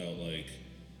something about, like,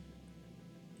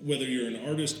 whether you're an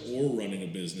artist or running a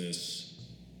business,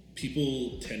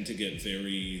 people tend to get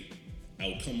very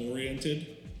outcome oriented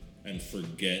and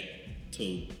forget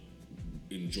to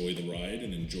enjoy the ride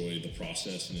and enjoy the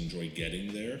process and enjoy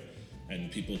getting there.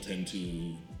 And people tend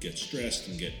to get stressed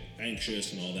and get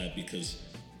anxious and all that because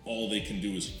all they can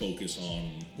do is focus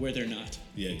on where they're not.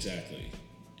 Yeah, exactly.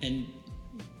 And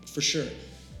for sure.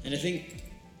 And I think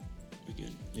we're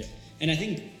good. Yeah. And I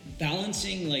think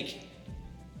balancing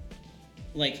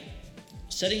like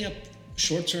setting up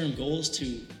short-term goals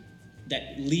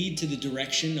that lead to the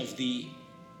direction of the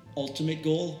ultimate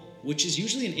goal, which is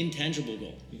usually an intangible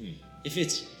goal. Mm-hmm.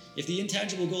 If the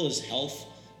intangible goal is health,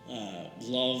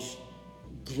 love,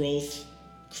 growth,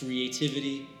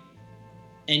 creativity,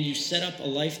 and you set up a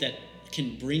life that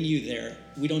can bring you there,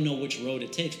 we don't know which road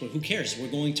it takes, but who cares?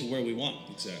 We're going to where we want.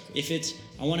 Exactly. If it's,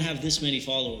 I want to have this many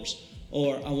followers,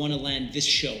 or I want to land this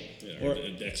show, or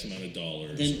X amount of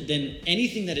dollars. Then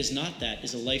anything that is not that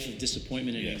is a life of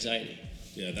disappointment and anxiety.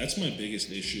 Yeah, that's my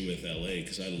biggest issue with LA,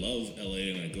 because I love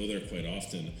LA and I go there quite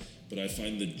often, but I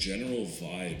find the general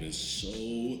vibe is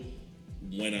so,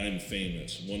 when I'm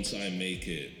famous, once I make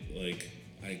it, like,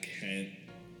 I can't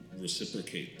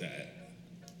reciprocate that.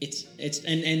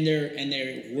 And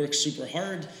they work super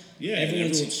hard. Yeah,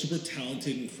 everyone's super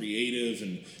talented and creative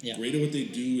and great at what they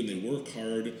do, and they work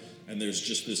hard, and there's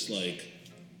just this, like,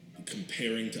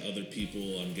 comparing to other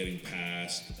people, I'm getting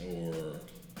past, or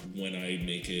when I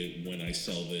make it, when I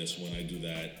sell this, when I do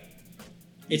that.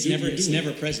 It's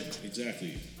never present.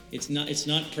 Exactly. It's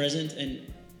not present,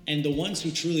 and the ones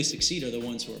who truly succeed are the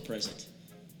ones who are present.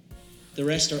 The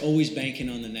rest are always banking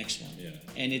on the next one. Yeah.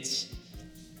 And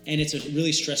it's a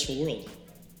really stressful world.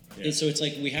 Yeah. And so it's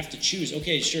like we have to choose.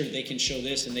 Okay, sure, they can show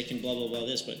this and they can blah blah blah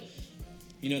this, but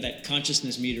you know that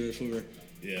consciousness meter. If we were,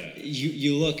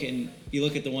 you look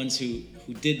at the ones who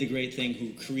did the great thing,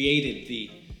 who created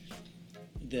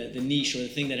the niche or the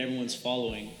thing that everyone's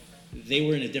following. They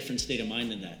were in a different state of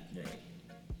mind than that. Right.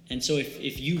 And so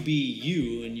if you be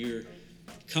you and you're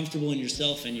comfortable in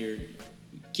yourself and you're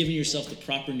giving yourself the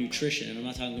proper nutrition, and I'm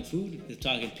not talking food, I'm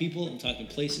talking people, I'm talking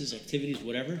places, activities,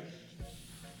 whatever,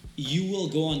 you will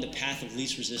go on the path of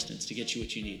least resistance to get you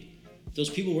what you need. Those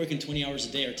people working 20 hours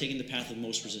a day are taking the path of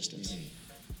most resistance. Mm-hmm.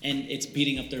 And it's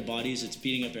beating up their bodies, it's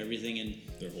beating up everything. And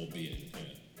their whole being,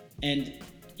 And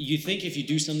you think if you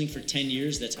do something for 10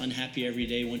 years that's unhappy every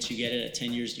day, once you get it at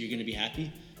 10 years, you're going to be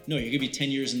happy? No, you're going to be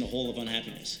 10 years in the hole of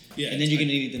unhappiness. Yeah, and then you're going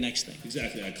to need the next thing.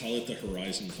 Exactly. I call it the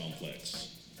horizon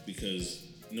complex, because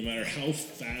no matter how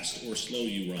fast or slow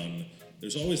you run,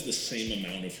 there's always the same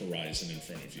amount of horizon in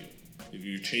front of you. If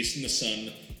you're chasing the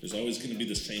sun, there's always going to be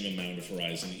the same amount of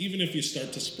horizon. Even if you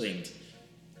start to sprint,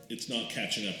 it's not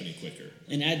catching up any quicker.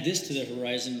 And add this to the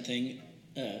horizon thing,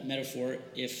 metaphor,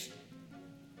 if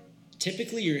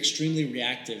typically you're extremely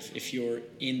reactive if you're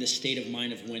in the state of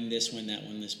mind of when this, when that,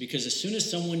 when this. Because as soon as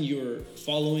someone you're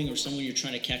following or someone you're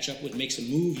trying to catch up with makes a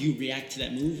move, you react to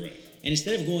that move. Right. And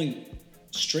instead of going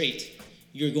straight,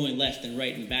 you're going left and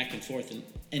right and back and forth.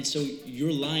 And so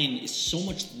your line is so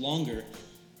much longer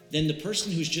than the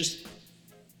person who's just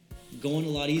going a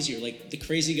lot easier. Like the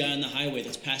crazy guy on the highway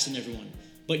that's passing everyone,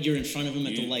 but you're in front of him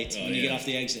at the light when you get off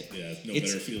the exit. Yeah,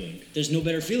 better feeling. There's no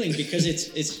better feeling because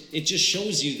it just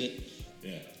shows you that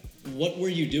what were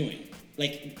you doing?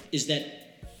 Like, is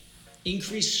that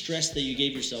increased stress that you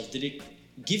gave yourself, did it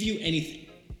give you anything?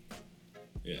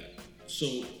 Yeah.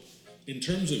 So in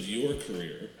terms of your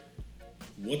career,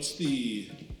 what's the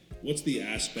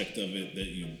aspect of it that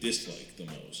you dislike the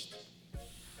most?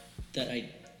 That I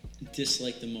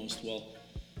dislike the most? Well,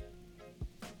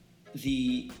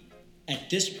 at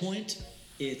this point,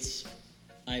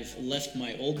 I've left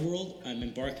my old world, I'm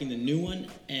embarking the new one,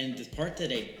 and the part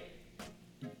that I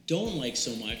don't like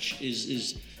so much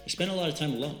is I spend a lot of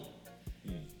time alone.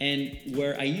 And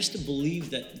where I used to believe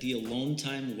that the alone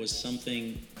time was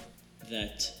something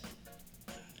that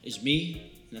is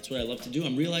me, and that's what I love to do,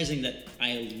 I'm realizing that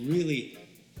I really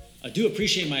I do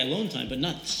appreciate my alone time, but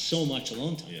not so much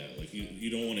alone time. Yeah, like you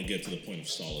don't want to get to the point of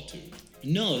solitude.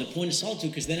 No, the point of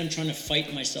solitude, because then I'm trying to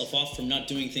fight myself off from not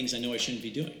doing things I know I shouldn't be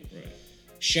doing. Right.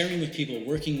 Sharing with people,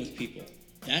 working with people.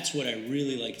 That's what I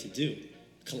really like to do.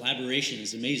 Collaboration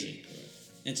is amazing. Right.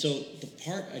 And so the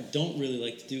part I don't really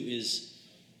like to do is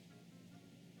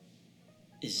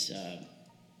the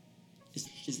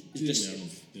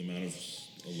amount of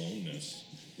aloneness.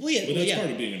 Well, yeah, but that's part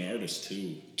of being an artist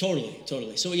too.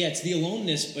 Totally. So yeah, it's the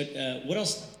aloneness, but what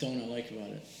else don't I like about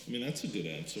it? I mean, that's a good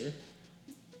answer.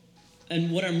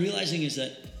 And what I'm realizing is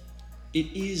that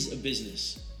it is a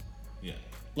business. Yeah.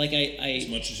 Like as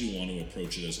much as you want to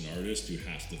approach it as an artist, you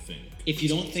have to think. If you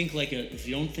don't think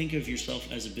of yourself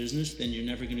as a business, then you're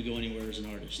never going to go anywhere as an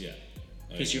artist. Yeah.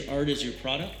 Because your art is your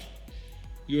product.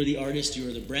 You're the artist.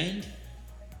 You're the brand.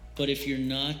 But if you're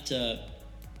not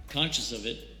conscious of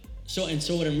it, so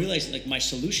what I'm realizing, like my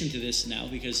solution to this now,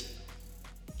 because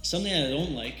something that I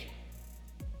don't like.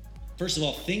 First of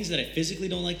all, things that I physically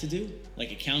don't like to do,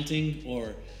 like accounting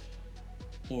or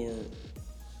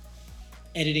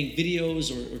editing videos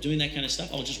or doing that kind of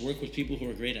stuff, I'll just work with people who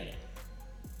are great at it.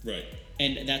 Right.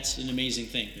 And that's an amazing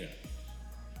thing. Yeah.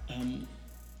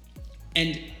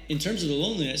 And in terms of the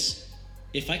loneliness,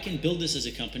 if I can build this as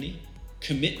a company,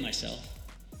 commit myself,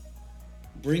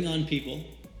 bring on people,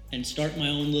 and start my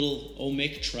own little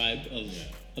OMIC tribe of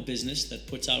a business that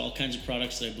puts out all kinds of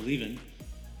products that I believe in,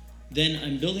 then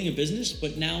I'm building a business,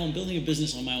 but now I'm building a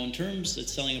business on my own terms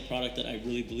that's selling a product that I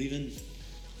really believe in.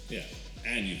 Yeah,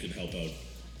 and you can help out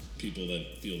people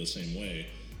that feel the same way.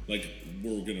 Like,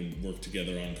 we're going to work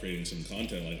together on creating some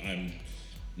content. Like, I'm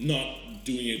not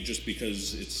doing it just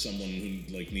because it's someone who,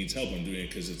 like, needs help. I'm doing it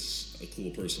because it's a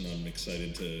cool person I'm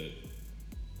excited to...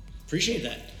 Appreciate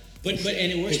that. But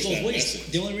and it works both ways.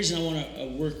 Message. The only reason I want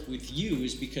to work with you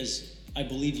is because I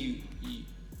believe you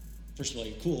first of all,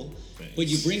 you're cool. Thanks. But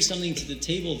you bring something to the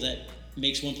table that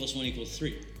makes 1 + 1 =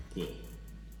 3. Cool.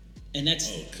 And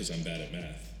that's... Oh, because I'm bad at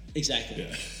math. Exactly.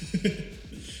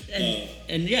 Yeah.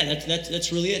 and yeah,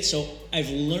 that's really it. So I've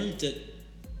learned that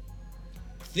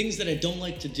things that I don't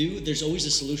like to do, there's always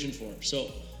a solution for.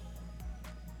 So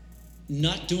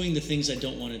not doing the things I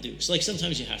don't want to do. So like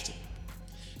sometimes you have to.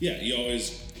 Yeah, you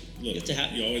always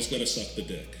you always got to suck the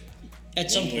dick. At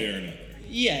some way or another.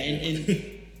 Yeah,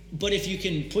 and but if you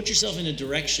can put yourself in a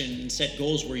direction and set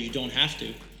goals where you don't have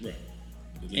to, right,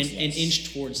 and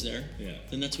inch towards there,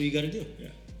 then that's what you got to do. Yeah.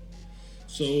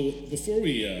 So before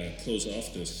we close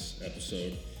off this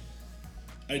episode,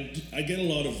 I get a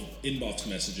lot of inbox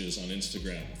messages on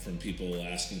Instagram from people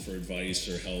asking for advice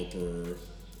or help or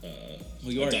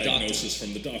a diagnosis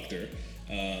from the doctor.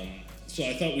 So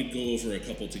I thought we'd go over a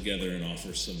couple together and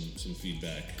offer some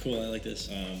feedback. Cool, I like this.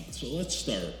 So let's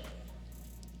start.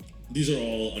 These are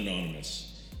all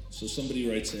anonymous. So somebody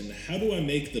writes in, how do I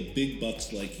make the big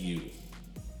bucks like you?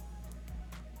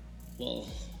 Well,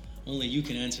 only you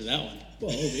can answer that one.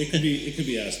 Well, it could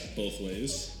be asked both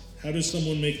ways. How does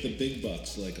someone make the big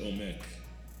bucks like Omic?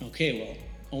 Okay,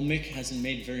 well, Omic hasn't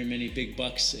made very many big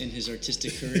bucks in his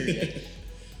artistic career yet.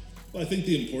 Well, I think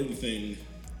the important thing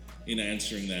in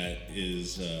answering that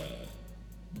is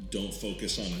don't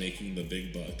focus on making the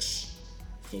big bucks.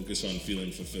 Focus on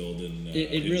feeling fulfilled and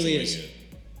it really is.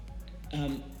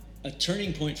 It. A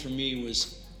turning point for me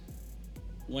was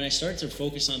when I started to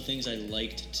focus on things I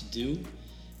liked to do,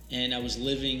 and I was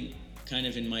living kind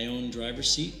of in my own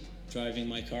driver's seat, driving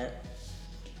my car.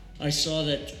 I saw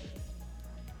that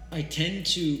I tend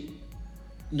to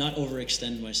not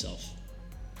overextend myself.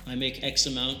 I make X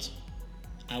amount,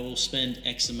 I will spend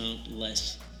X amount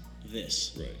less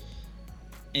this. Right.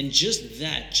 And just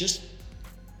that,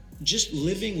 just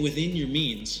living within your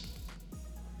means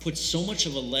puts so much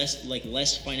of a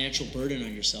less financial burden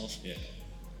on yourself. Yeah.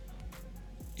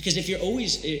 Because if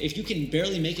you can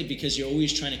barely make it because you're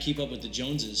always trying to keep up with the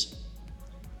Joneses,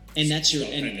 and that's your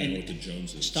stop hanging out with the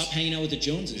Joneses. Stop hanging out with the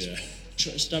Joneses.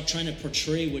 Yeah. Stop trying to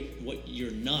portray what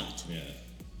you're not. Yeah.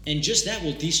 And just that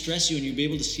will de-stress you, and you'll be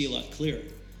able to see a lot clearer.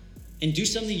 And do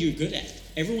something you're good at.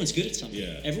 Everyone's good at something.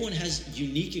 Yeah. Everyone has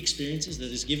unique experiences that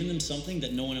has given them something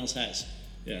that no one else has.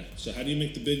 Yeah. So how do you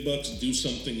make the big bucks? Do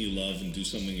something you love and do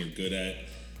something you're good at,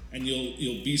 and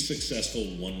you'll be successful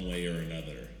one way or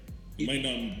another. You might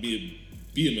not be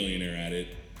a millionaire at it,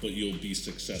 but you'll be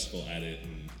successful at it.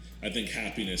 And I think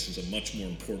happiness is a much more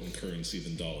important currency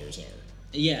than dollars are.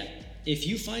 Yeah. If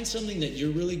you find something that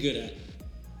you're really good at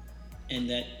and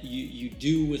that you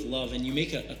do with love and you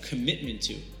make a commitment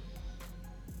to,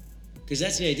 because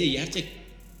that's the idea.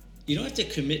 You don't have to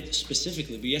commit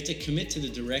specifically, but you have to commit to the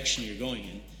direction you're going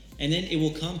in. And then it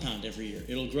will compound every year.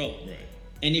 It'll grow. Right.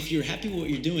 And if you're happy with what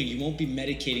you're doing, you won't be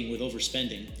medicating with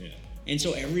overspending. Yeah. And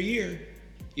so every year,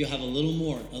 you'll have a little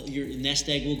more. Your nest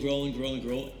egg will grow and grow and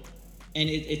grow. And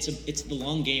it's the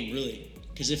long game, really.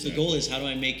 Because if the goal is how do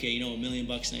I make $1 million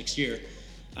next year,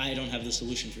 I don't have the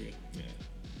solution for you.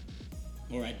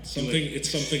 Yeah. Or it's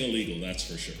something illegal, that's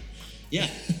for sure. Yeah.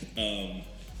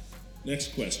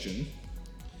 Next question.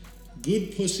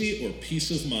 Good pussy or peace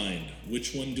of mind?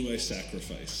 Which one do I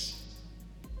sacrifice?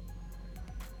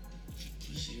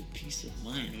 Peace of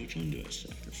mind. Which one do I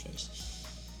sacrifice?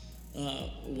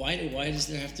 Why does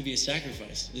there have to be a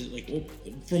sacrifice? Is it like,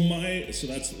 so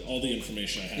that's all the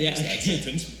information I have is that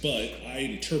sentence, but I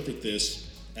interpret this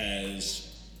as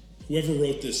whoever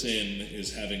wrote this in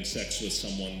is having sex with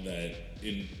someone that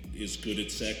is good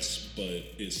at sex, but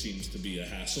it seems to be a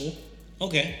hassle.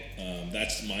 Okay.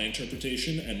 That's my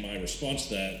interpretation, and my response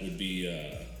to that would be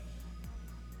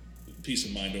peace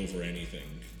of mind over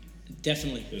anything.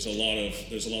 Definitely. There's a lot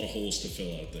of holes to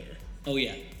fill out there. Oh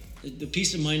yeah, the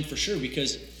peace of mind for sure,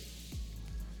 because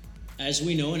as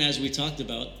we know and as we talked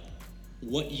about,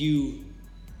 what you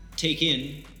take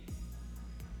in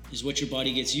is what your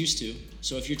body gets used to.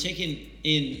 So if you're taking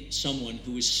in someone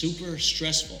who is super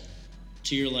stressful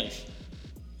to your life,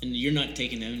 and you're not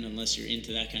taking them in unless you're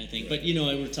into that kind of thing. Right. But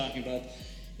we're talking about,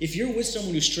 if you're with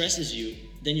someone who stresses you,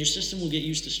 then your system will get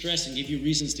used to stress and give you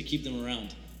reasons to keep them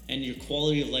around. And your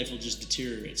quality of life will just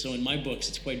deteriorate. So in my books,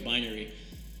 it's quite binary.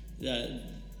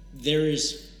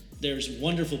 There's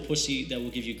wonderful pussy that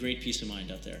will give you great peace of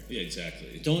mind out there. Yeah,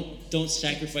 exactly. Don't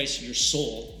sacrifice your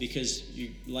soul because your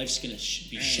life's gonna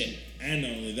be shit. And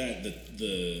not only that,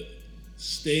 the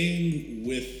staying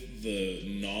with the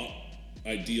not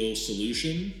ideal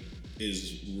solution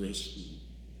is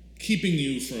keeping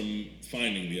you from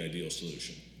finding the ideal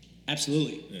solution.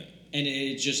 Absolutely. Yeah. And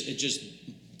it just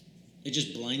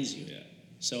blinds you. Yeah.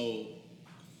 So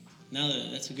now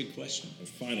that's a good question. A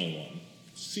final one.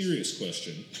 Serious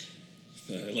question.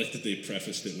 I like that they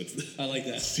prefaced it with I like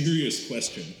that. Serious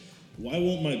question. Why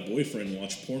won't my boyfriend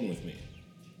watch porn with me?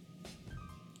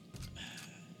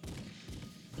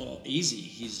 Well, easy.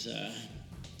 He's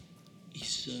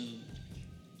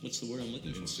what's the word I'm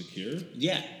looking for? Insecure?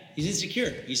 Yeah, he's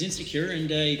insecure. He's insecure, and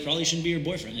he probably shouldn't be your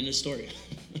boyfriend. End of story.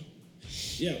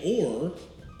 Yeah, or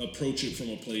approach it from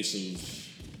a place of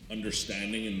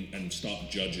understanding and stop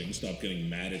judging, stop getting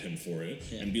mad at him for it,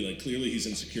 and be like, clearly he's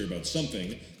insecure about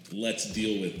something. Let's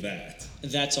deal with that.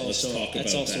 That's also a good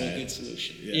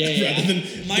solution. Yeah. Rather than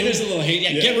mine is a little hate.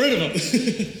 Yeah, get rid of him.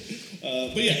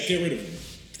 But yeah, get rid of him.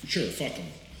 Sure, fuck him.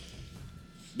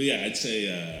 But yeah, I'd say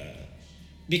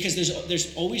because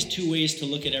there's always two ways to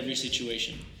look at every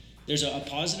situation. There's a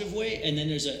positive way, and then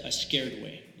there's a scared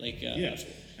way. Yeah.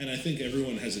 And I think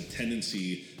everyone has a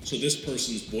tendency, so this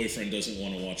person's boyfriend doesn't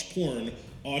want to watch porn,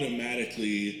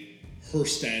 automatically her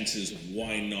stance is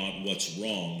why not, what's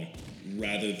wrong,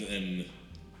 rather than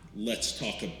let's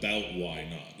talk about why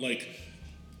not. Like,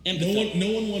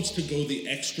 no one wants to go the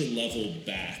extra level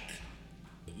back,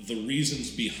 the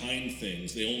reasons behind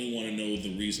things. They only want to know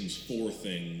the reasons for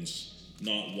things,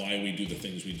 not why we do the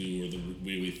things we do or the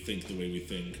way we think the way we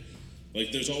think.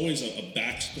 Like, there's always a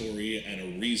backstory and a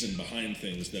reason behind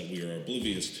things that we are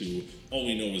oblivious to. All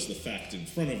we know is the fact in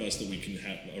front of us that we can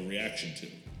have a reaction to.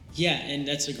 Yeah, and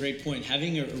that's a great point.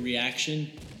 Having a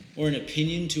reaction or an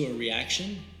opinion to a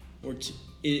reaction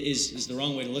is the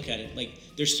wrong way to look at it. Like,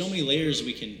 there's so many layers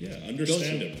we can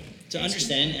understand him. To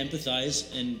understand, empathize,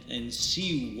 and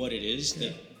see what it is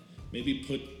that... Maybe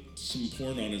put some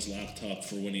porn on his laptop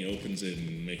for when he opens it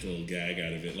and make a little gag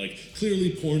out of it. Like,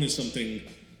 clearly porn is something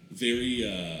very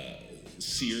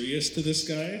serious to this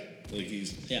guy. Like,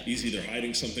 he's either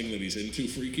hiding something that he's into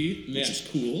freaky, which is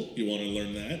cool, you want to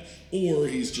learn that, or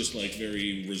he's just like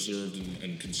very reserved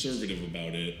and conservative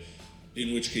about it,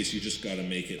 in which case you just got to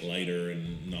make it lighter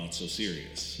and not so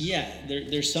serious. Yeah,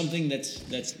 there's something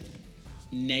that's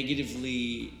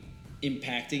negatively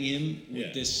impacting him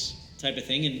with this type of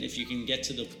thing, and if you can get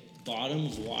to the bottom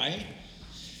of why,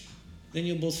 then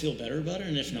you'll both feel better about it,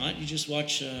 and if not, you just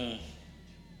watch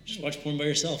porn by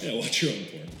yourself. Yeah, watch your own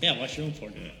porn. Yeah, watch your own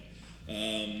porn. Yeah.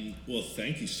 Well,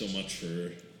 thank you so much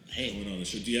for coming on the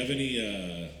show. Do you have any,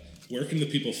 where can the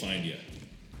people find you?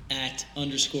 At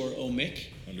 _Omick.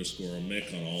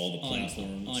 _Omick on all the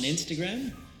platforms. On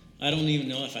Instagram. I don't even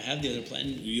know if I have the other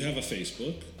platform. You have a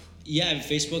Facebook? Yeah, I have a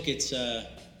Facebook. It's Omick,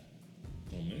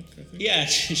 I think. Yeah,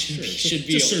 should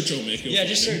be. Just search Omick.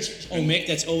 Just search Omick.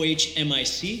 That's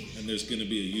OHMIC. And there's going to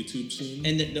be a YouTube soon.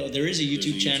 And there is a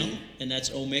YouTube channel, and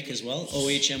that's Omick as well.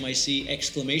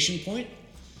 OHMIC !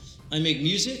 I make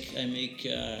music. I make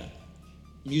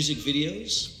music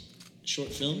videos, short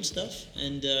film stuff,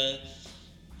 and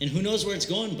And who knows where it's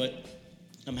going, but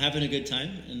I'm having a good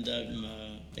time, and I'm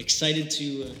excited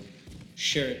to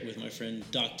share it with my friend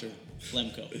Dr.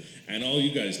 Lemko. And all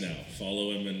you guys now,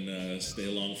 follow him and stay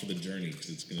along for the journey, because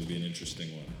it's going to be an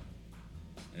interesting one.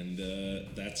 And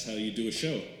that's how you do a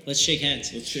show. Let's shake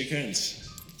hands. Let's shake hands.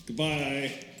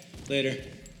 Goodbye. Later.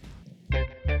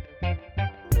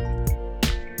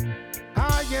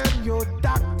 I am your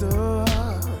doctor.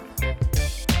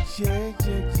 Yeah,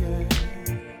 yeah, yeah.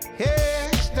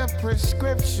 Here's the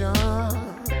prescription.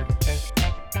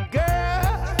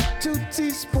 Girl, 2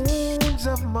 teaspoons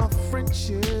of my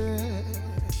friendship.